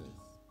sugar daddy,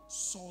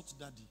 salt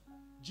daddy,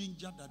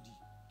 ginger daddy,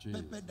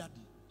 pepper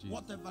daddy,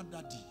 whatever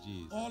daddy.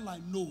 All I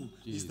know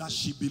is that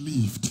she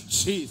believed.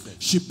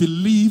 She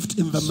believed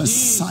in the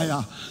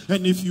Messiah.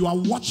 And if you are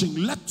watching,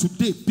 let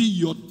today be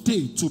your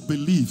day to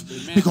believe.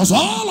 Amen. Because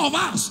all of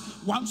us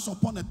once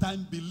upon a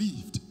time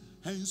believed.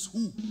 Hence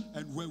who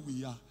and where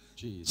we are.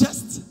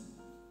 Just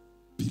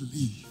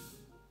believe.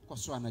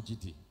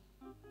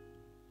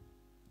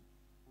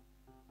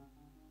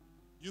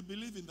 You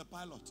believe in the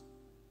pilot,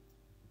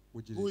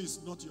 who is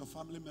not your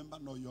family member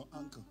nor your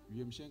uncle,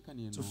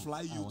 to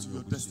fly you to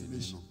your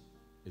destination.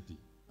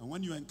 And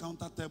when you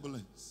encounter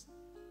turbulence,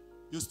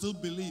 you still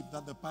believe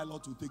that the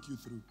pilot will take you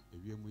through.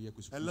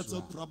 A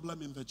little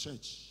problem in the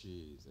church,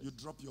 you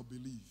drop your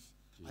belief.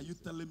 Are you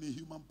telling me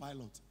human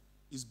pilot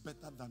is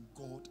better than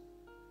God?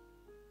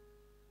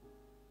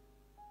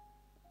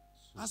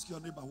 Ask your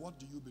neighbor, what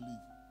do you believe?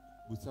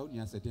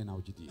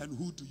 And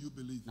who do you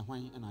believe?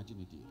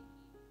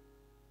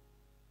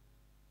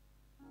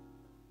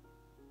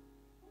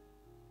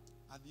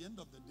 At the end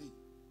of the day,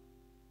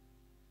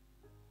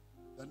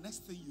 the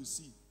next thing you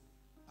see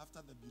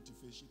after the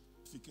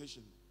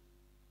beautification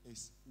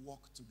is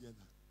walk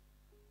together.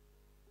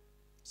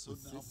 So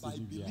now by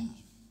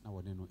belief,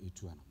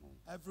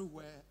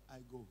 everywhere I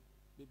go,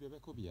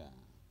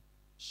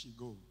 she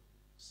goes.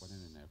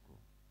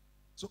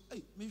 So,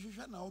 hey,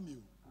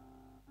 Naomi,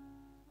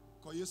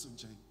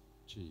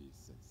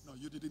 Jesus. No,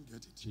 you didn't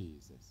get it.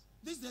 Jesus.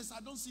 These days I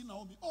don't see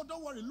Naomi. Oh,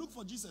 don't worry. Look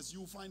for Jesus. You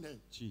will find her.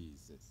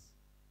 Jesus.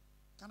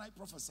 Can I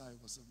prophesy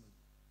over somebody?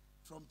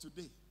 From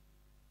today,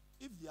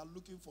 if they are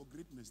looking for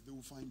greatness, they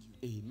will find you.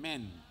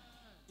 Amen.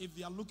 If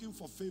they are looking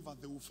for favor,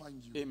 they will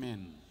find you.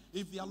 Amen.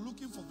 If they are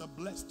looking for the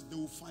blessed, they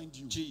will find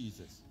you.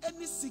 Jesus.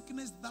 Any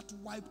sickness that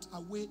wiped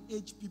away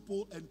aged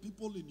people and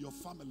people in your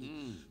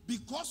family,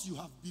 because you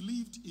have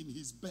believed in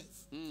his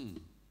birth,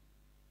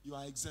 you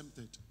are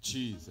exempted.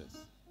 Jesus.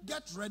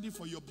 Get ready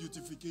for your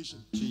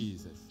beautification.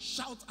 Jesus.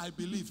 Shout, I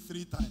believe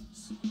 3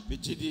 times.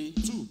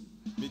 2.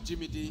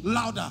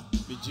 Louder.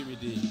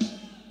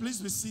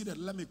 Please be seated.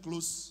 Let me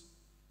close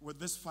with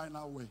this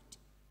final word.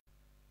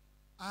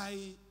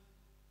 I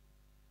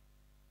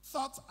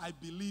thought I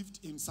believed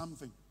in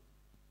something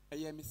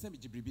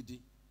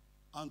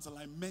until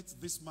I met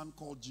this man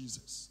called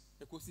Jesus.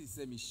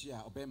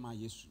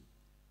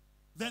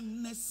 The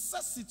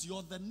necessity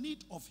or the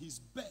need of his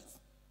birth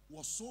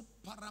was so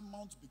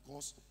paramount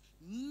because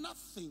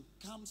nothing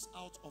comes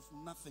out of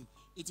nothing.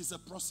 It is a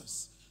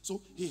process.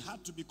 So he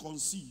had to be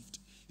conceived.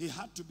 He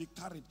had to be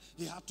carried.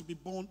 He had to be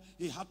born.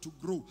 He had to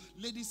grow.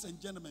 Ladies and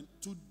gentlemen,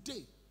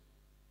 today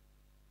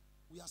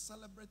we are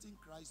celebrating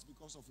Christ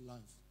because of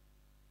life.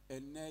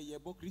 Matthew,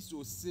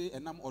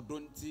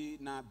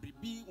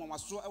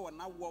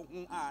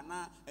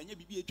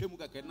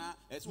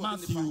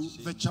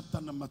 the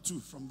chapter number 2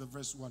 from the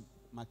verse 1.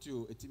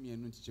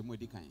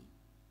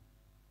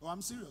 Oh,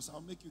 I'm serious.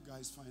 I'll make you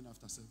guys fine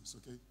after service,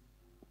 okay?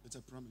 It's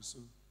a promise. So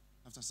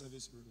after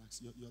service, you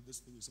relax. Your this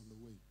thing is on the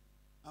way.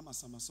 I'm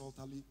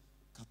somersaultally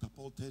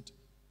catapulted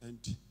and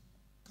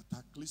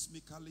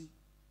cataclysmically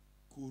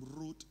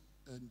corroded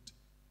and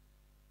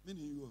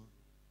meaning you are.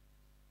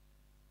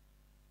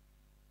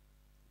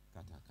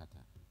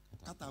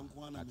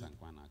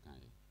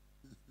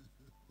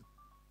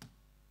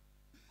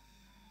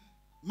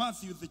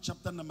 Matthew, the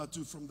chapter number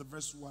 2 from the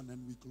verse 1,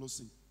 and we're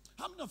closing.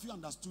 How many of you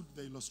understood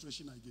the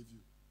illustration I gave you?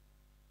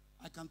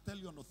 I can tell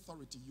you on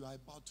authority, you are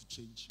about to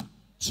change.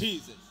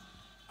 Jesus.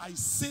 I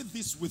say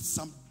this with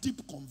some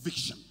deep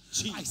conviction.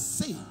 Jesus. I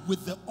say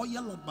with the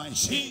oil on my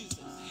head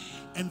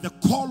and the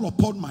call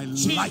upon my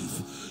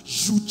life,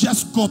 you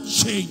just got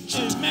changed.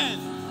 Amen.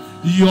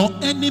 Your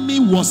enemy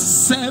was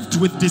served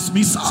with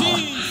dismissal.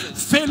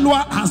 Jesus.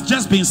 Failure has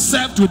just been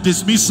served with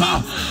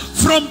dismissal.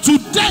 From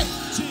today,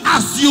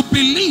 as you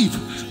believe,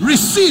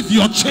 receive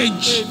your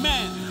change.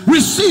 Amen.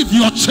 Receive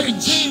your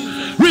change.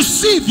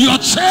 Receive your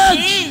change.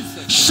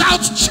 Jesus.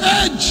 Shout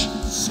change.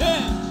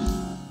 Change.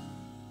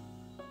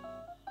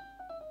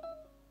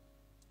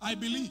 I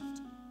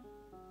believed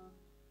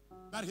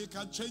that he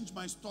can change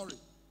my story.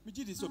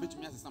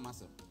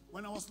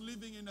 When I was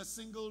living in a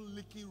single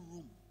leaky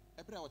room,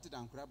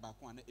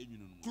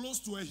 close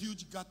to a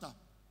huge gutter,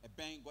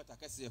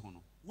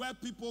 where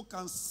people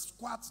can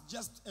squat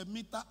just a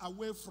meter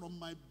away from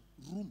my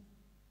room,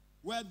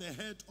 where the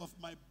head of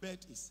my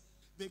bed is.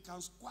 They can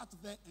squat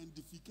there and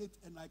defecate,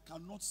 and I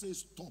cannot say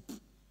stop,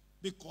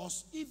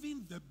 because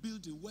even the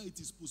building where it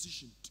is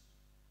positioned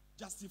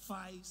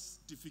justifies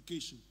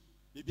defecation.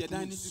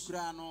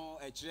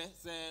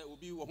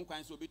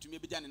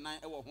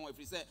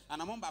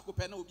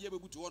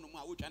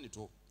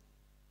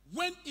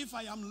 When, if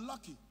I am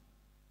lucky,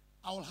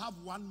 I will have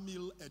 1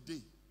 meal a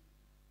day.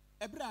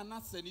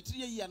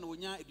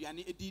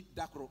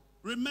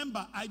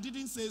 Remember, I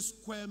didn't say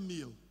square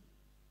meal.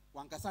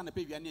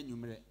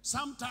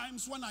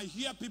 Sometimes when I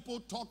hear people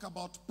talk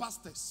about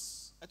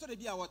pastors, they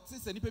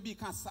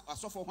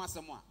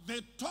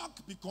talk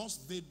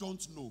because they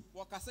don't know.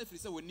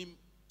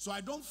 So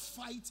I don't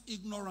fight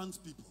ignorant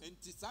people.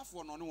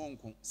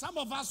 Some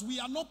of us, we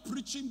are not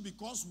preaching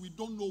because we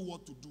don't know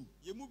what to do.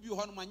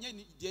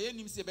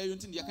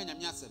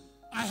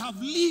 I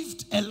have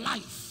lived a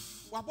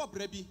life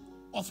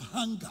of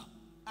hunger,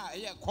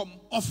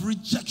 of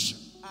rejection,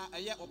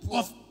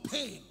 of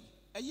pain.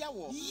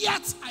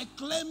 Yet I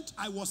claimed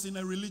I was in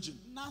a religion.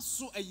 But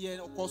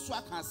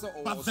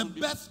the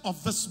birth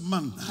of this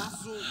month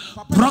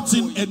brought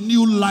in a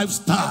new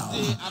lifestyle,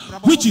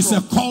 which is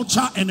a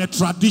culture and a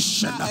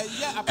tradition.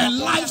 A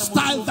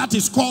lifestyle that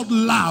is called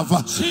love.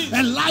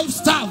 A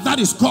lifestyle that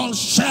is called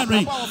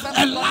sharing.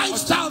 A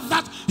lifestyle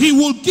that he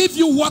will give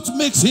you what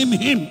makes him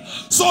him.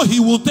 So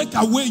he will take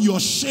away your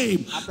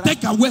shame.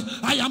 Take away.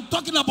 I am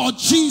talking about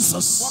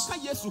Jesus.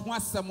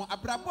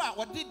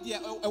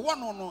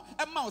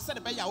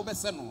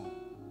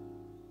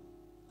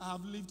 I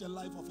have lived a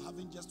life of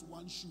having just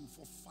one shoe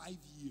for 5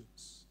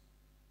 years.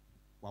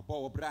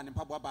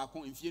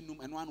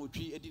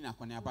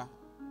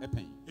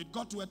 It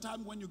got to a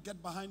time when you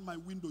get behind my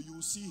window, you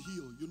will see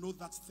heel. You know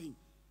that thing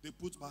they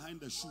put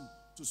behind the shoe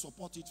to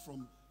support it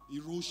from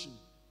erosion.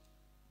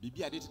 It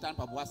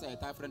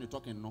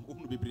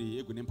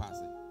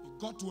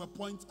got to a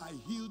point I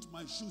healed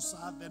my shoe,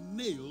 sir. The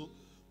nail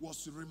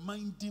was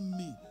reminding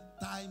me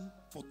time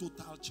for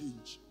total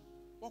change.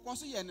 I've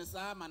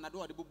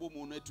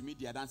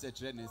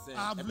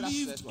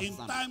lived in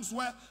times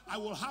where I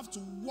will have to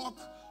walk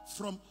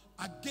from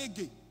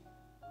Agege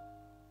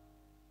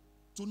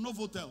to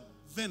Novotel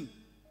then,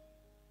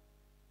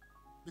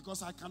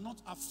 because I cannot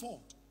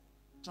afford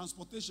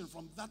transportation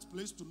from that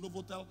place to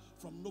Novotel,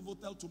 from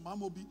Novotel to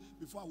Mamobi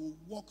before I will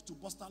walk to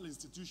Bostal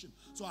Institution.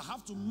 So I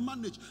have to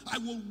manage. I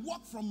will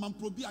walk from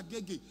Mamprobi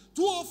Agege,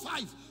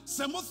 205,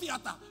 Semo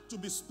Theater to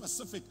be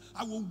specific.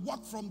 I will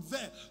walk from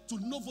there to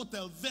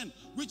Novotel then,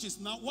 which is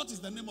now, what is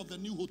the name of the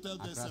new hotel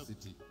there?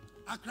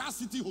 Accra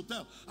City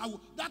Hotel.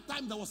 That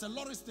time there was a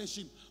lorry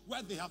station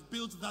where they have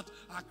built that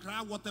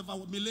Accra whatever,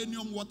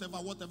 Millennium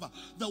whatever.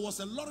 There was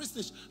a lorry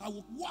station. I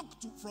would walk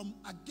from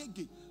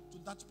Agege to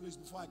that place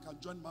before I can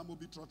join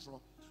Mamobi Trotro.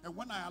 And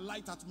when I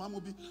alight at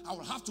Mamobi, I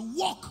will have to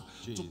walk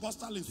to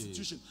Bostal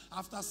Institution.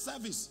 After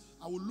service,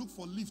 I will look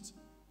for lift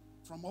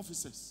from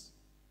officers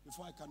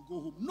before I can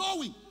go home,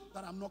 knowing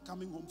that I'm not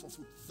coming home for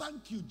food.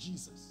 Thank you,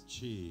 Jesus.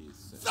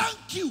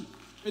 Thank you.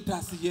 It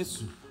does,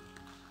 yes.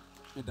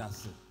 It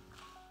does.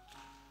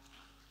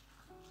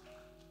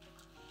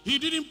 He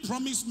didn't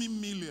promise me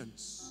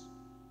millions.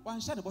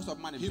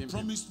 He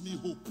promised me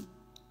hope.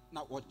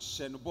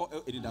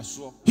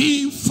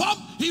 He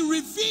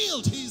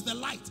revealed he is the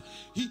light.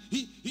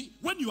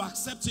 When you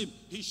accept him,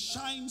 he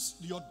shines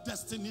your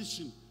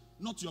destination,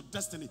 not your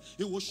destiny.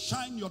 He will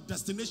shine your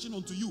destination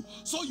onto you.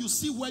 So you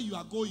see where you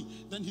are going.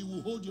 Then he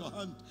will hold your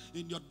hand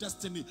in your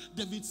destiny.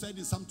 David said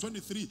in Psalm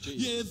 23,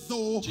 yea,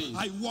 though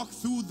I walk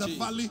through the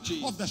valley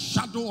of the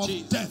shadow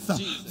of death,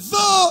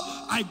 though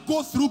I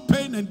go through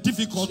pain and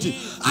difficulty,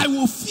 I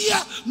will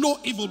fear no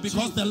evil,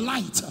 because the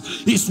light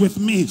is with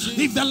me.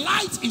 If the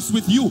light is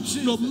with you,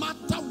 no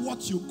matter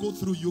what you go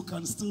through, you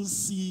can still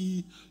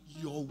see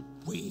your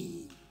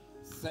way.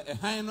 Tell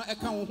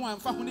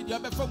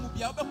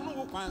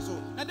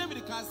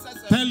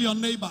your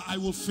neighbor, I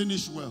will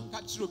finish well.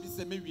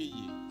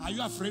 Are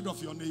you afraid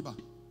of your neighbor?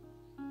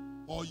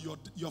 Or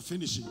you're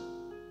finishing?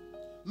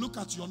 Look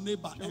at your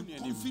neighbor and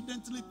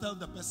confidently tell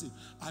the person,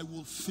 I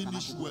will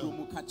finish well.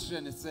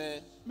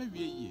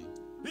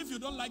 If you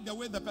don't like the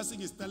way the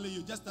person is telling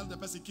you, just tell the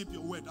person, keep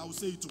your word. I will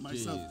say it to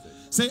myself.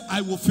 Say, I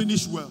will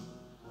finish well.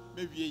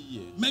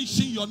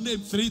 Mention your name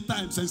 3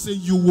 times and say,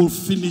 you will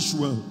finish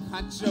well.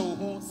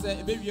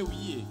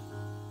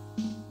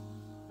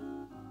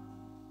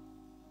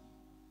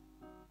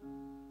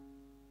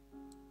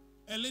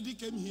 A lady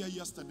came here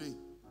yesterday.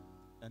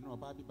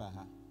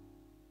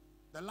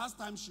 The last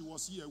time she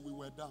was here, we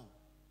were down.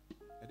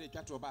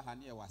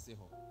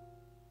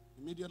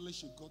 Immediately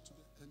she got to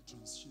the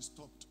entrance, she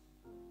stopped.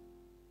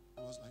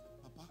 I was like,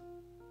 Papa,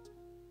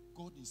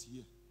 God God is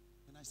here.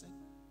 And I said,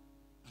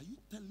 are you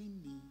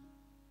telling me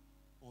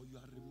or you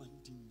are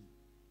reminding me?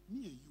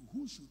 Me and you,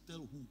 who should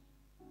tell who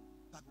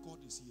that God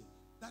is here?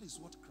 That is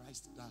what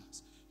Christ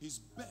does. His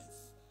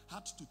birth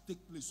had to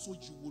take place so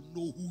you will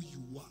know who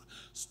you are.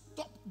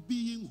 Stop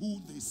being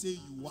who they say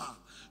you are.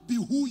 Be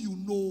who you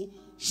know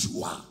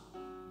you are.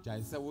 You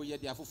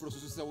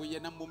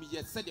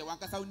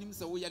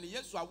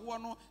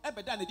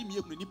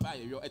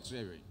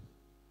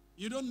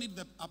don't need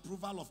the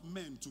approval of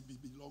men to be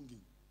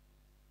belonging.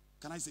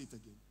 Can I say it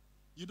again?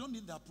 You don't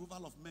need the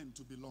approval of men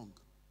to belong.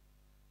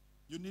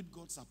 You need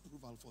God's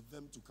approval for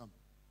them to come.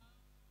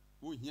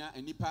 Please do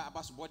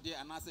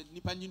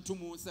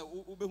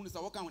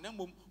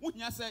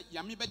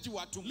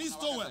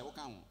well.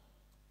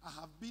 I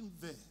have been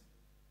there.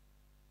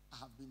 I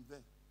have been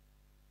there.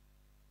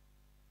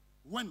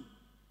 When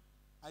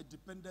I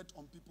depended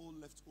on people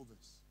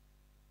leftovers.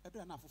 Do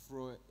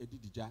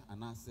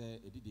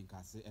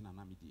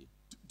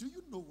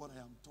you know what I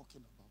am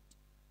talking about?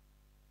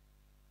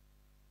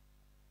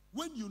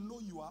 When you know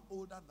you are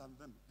older than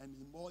them and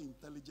more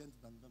intelligent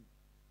than them,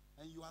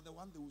 and you are the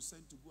one they will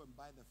send to go and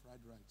buy the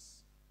fried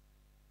rice.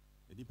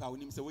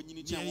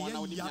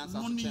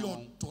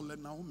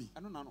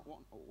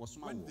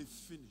 When they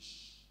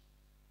finish,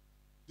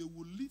 they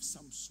will leave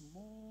some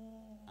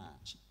small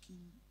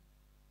chicken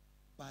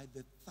by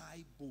the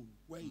thigh bone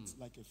where it's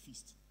like a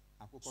feast.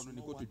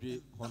 Small one,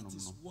 that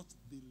is what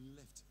they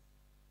left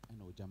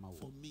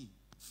for me,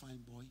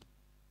 fine boy.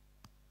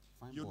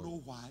 You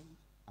know why?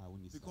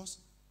 Because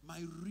my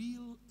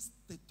real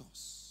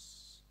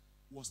status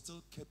was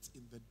still kept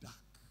in the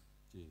dark.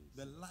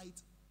 The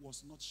light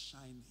was not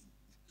shining,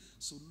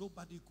 so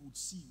nobody could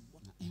see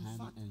what. In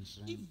fact,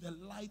 if the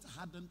light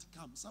hadn't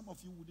come, some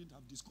of you wouldn't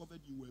have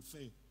discovered you were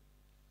fair.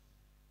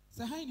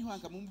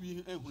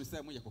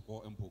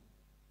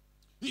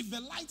 If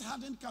the light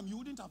hadn't come, you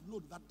wouldn't have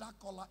known that that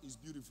color is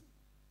beautiful.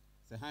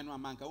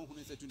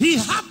 He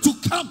had to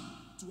come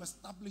to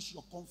establish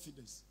your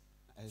confidence.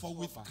 For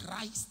with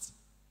Christ,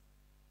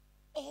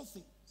 all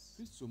things.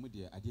 I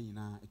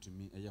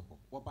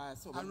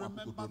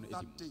remember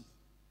that day.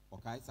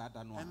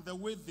 And the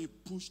way they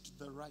pushed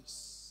the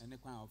rice.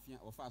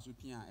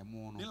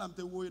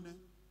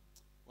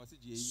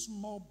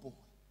 Small boy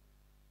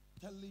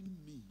telling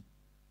me,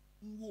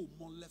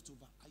 more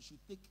leftover. I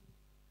should take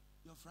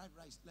your fried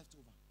rice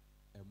leftover.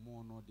 My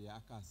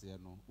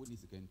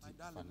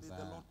darling, may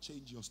the Lord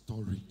change your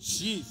story.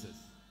 Jesus.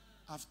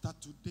 After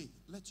today,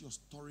 let your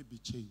story be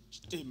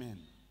changed. Amen.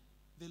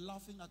 They're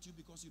laughing at you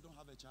because you don't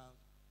have a child.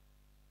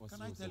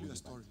 Can I tell you a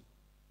story?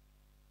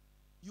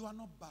 You are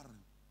not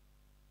barren.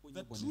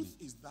 The truth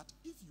is that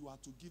if you are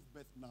to give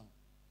birth now,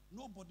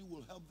 nobody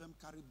will help them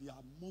carry their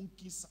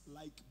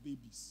monkeys-like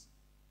babies.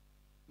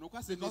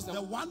 Because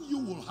the one you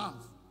will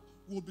have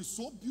will be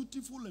so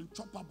beautiful and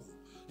choppable.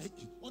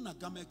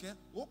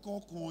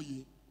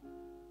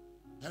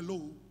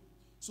 Hello.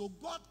 So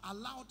God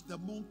allowed the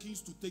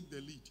monkeys to take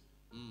the lead.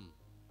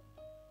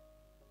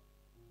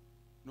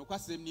 No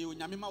question you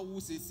Yamima who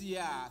says,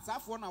 yeah,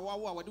 Safon,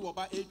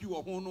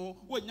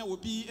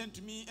 and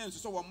to me, and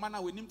so one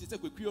manner with him to say,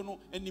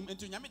 and him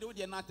into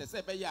Yamido, not to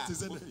say,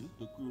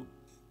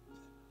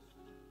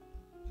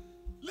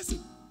 listen,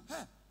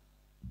 hey,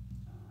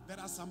 there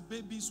are some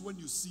babies when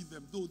you see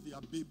them, though they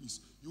are babies,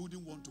 you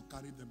wouldn't want to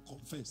carry them,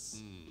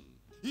 confess.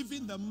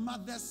 Even the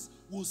mothers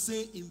will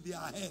say in their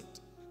head,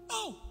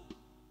 oh,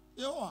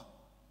 you are.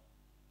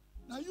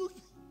 Now you.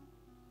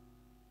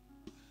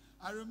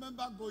 I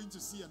remember going to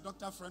see a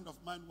doctor friend of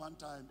mine one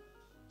time.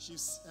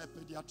 She's a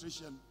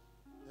pediatrician.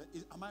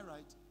 Am I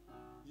right?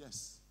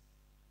 Yes.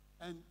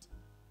 And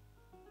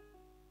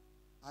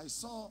I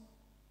saw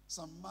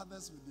some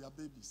mothers with their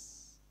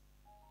babies.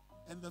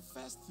 And the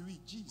first three,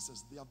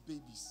 Jesus, they are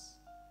babies.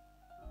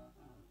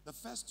 The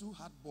first two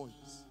had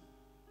boys.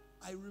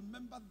 I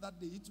remember that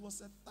day. It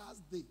was a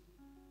Thursday.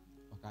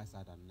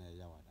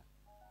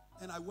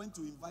 And I went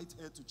to invite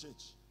her to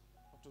church.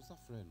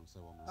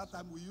 That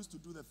time we used to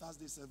do the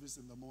Thursday service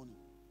in the morning.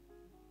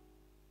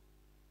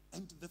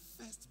 And the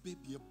first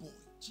baby, a boy,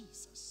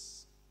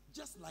 Jesus,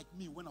 just like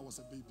me when I was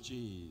a baby.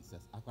 Jesus.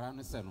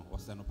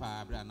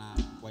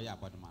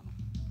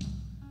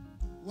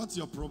 What's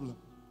your problem?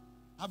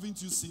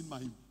 Haven't you seen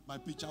my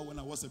picture when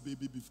I was a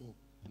baby before?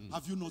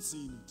 Have you not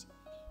seen it?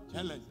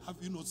 Helen,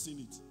 have you not seen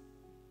it?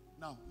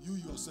 Now, you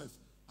yourself,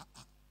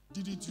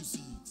 didn't you see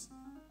it?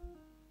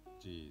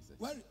 Jesus.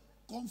 Well,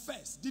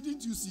 confess,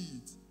 didn't you see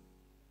it?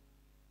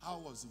 How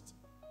was it?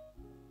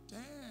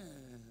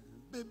 Damn,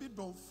 baby,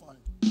 don't fight.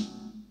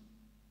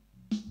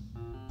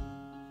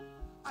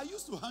 I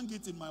used to hang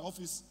it in my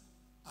office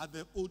at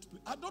the old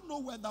place. I don't know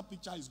where that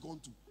picture is gone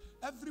to.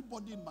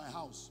 Everybody in my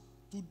house,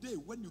 today,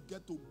 when you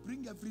get to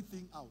bring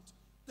everything out,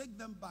 take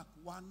them back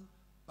one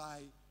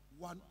by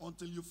one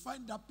until you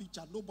find that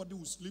picture. Nobody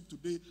will sleep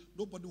today.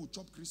 Nobody will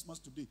chop Christmas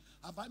today.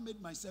 Have I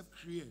made myself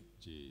clear?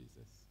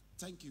 Jesus.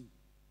 Thank you.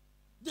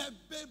 The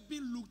baby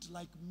looked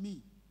like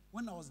me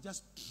when I was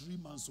just 3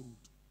 months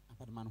old.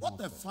 What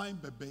a fine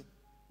baby.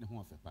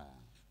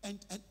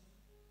 And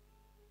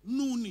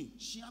Nuni,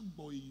 she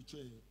boy.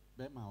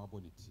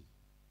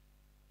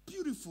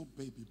 Beautiful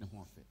baby.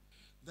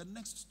 The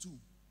next two,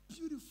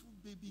 beautiful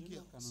baby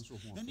girls.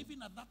 And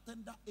even at that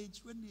tender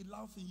age, when they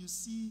laugh, you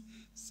see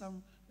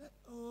some,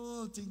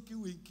 oh, tinky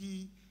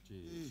winky,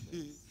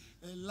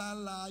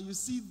 la, you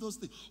see those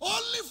things.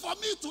 Only for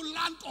me to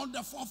land on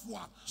the fourth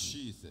one.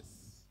 Jesus.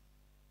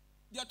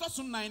 They are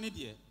talking 9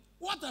 years.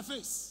 What a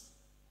face.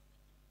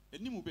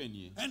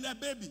 And a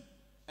baby.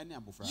 And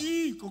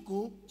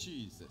Coco.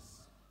 Jesus.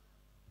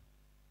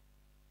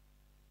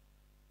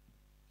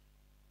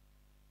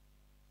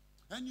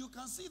 And you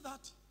can see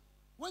that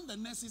when the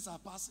nurses are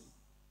passing.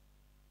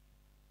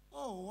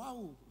 Oh,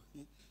 wow.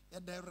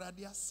 The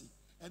radiasi.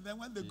 And then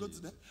when they go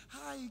to the,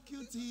 hi,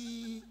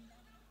 cutie.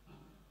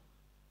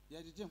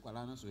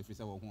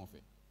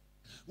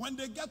 When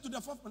they get to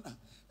the fourth one,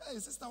 hey,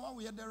 sister, wow,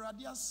 we had the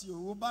radiasi.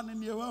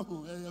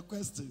 Your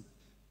question.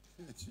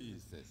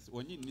 Jesus.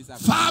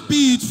 Far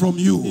be it from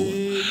you.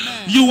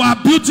 Amen. You are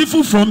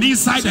beautiful from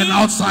inside and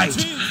outside.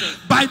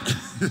 But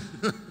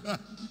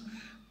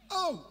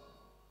oh,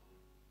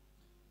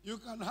 you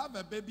can have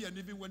a baby and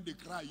even when they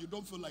cry, you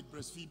don't feel like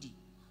breastfeeding.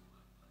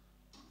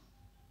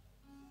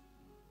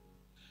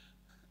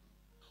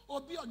 Or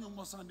be on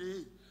your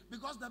Sunday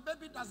because the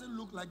baby doesn't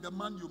look like the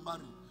man you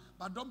marry.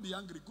 But don't be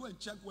angry. Go and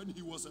check when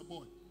he was a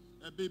boy,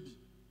 a baby.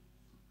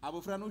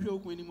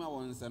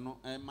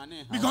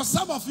 Because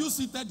some of you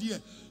seated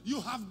here, you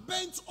have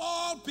bent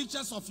all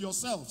pictures of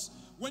yourselves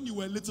when you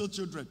were little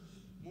children.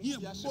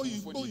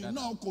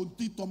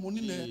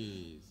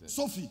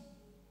 Sophie,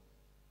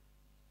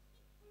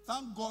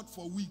 thank God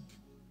for wig.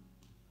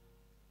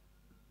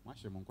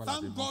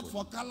 Thank God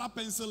for color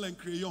pencil and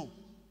crayon.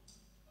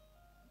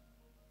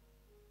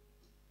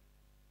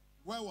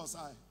 Where was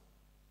I?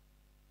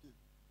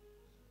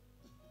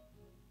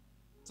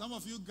 Some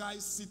of you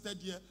guys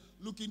seated here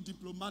looking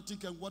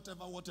diplomatic and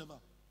whatever.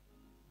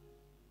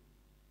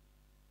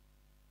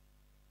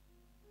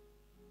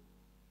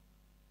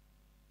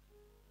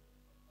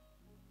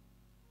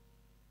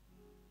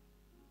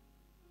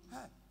 Hey,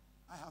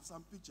 I have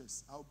some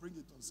pictures. I'll bring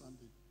it on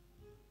Sunday.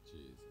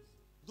 Jesus.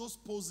 Those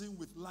posing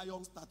with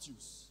lion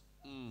statues.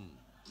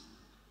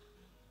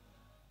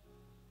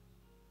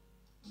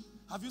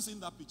 Have you seen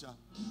that picture?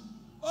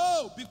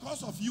 Oh,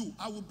 because of you,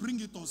 I will bring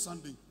it on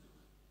Sunday.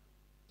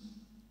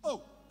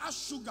 Oh,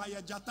 Ashuga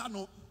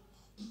Yajatano.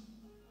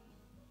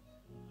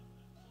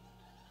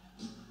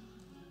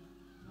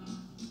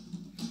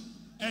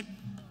 And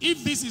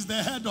if this is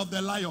the head of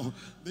the lion,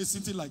 they're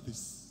sitting like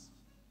this.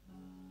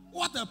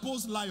 What a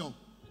pose lion.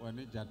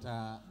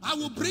 I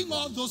will bring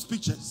all those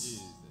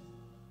pictures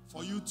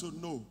for you to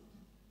know.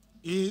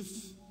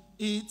 If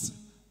it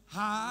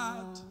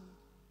had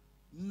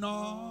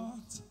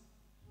not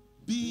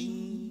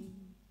been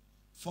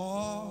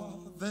for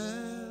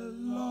the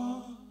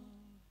Lord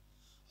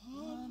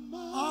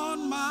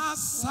on my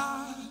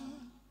side,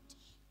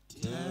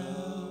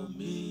 tell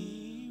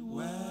me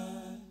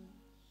where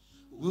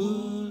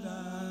would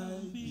I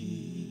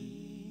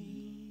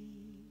be?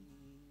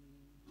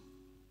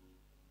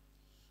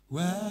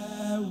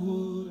 Where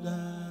would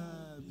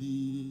I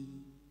be?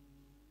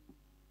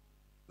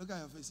 Look at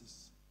your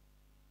faces.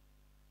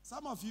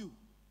 Some of you,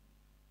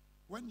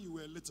 when you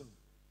were little,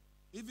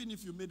 even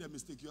if you made a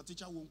mistake, your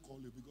teacher won't call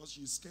you because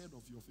she's scared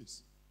of your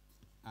face.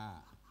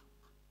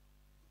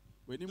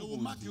 They will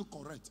mark you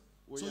correct,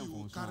 so you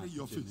will carry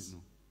your face.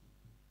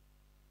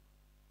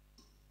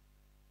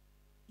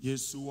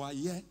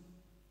 Yesuaye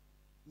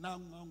na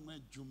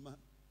ngwe juma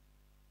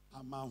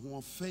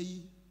amahu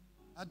fei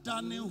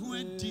adane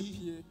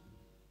huedi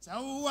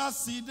sawa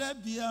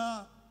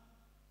sidebia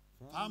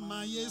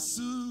ama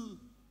Yesu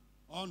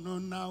ono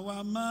na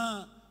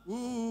wama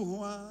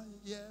uhwa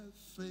ye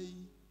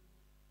fei.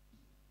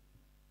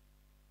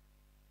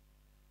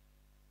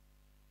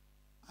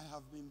 I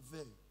have been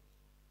there.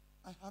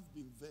 I have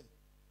been there.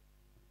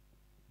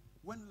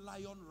 When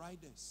lion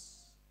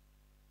riders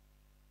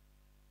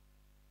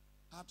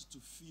had to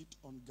feed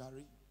on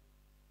gari,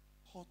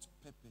 hot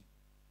pepper,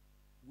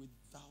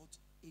 without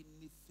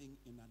anything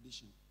in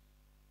addition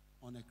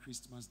on a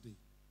Christmas day.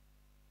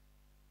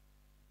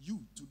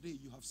 You, today,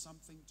 you have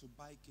something to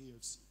buy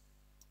KFC.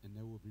 Do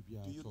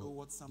you know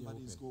what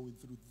somebody is going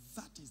through?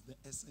 That is the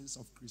essence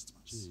of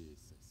Christmas.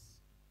 Jesus.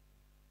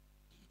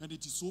 And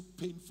it is so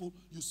painful.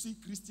 You see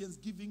Christians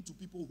giving to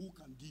people who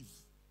can give,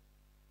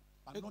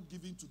 but not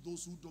giving to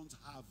those who don't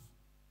have.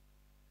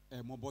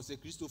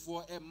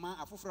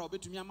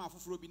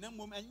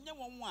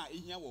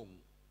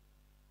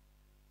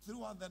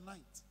 Throughout the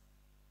night,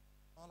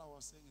 all I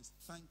was saying is,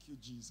 thank you,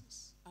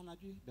 Jesus.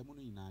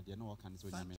 Thank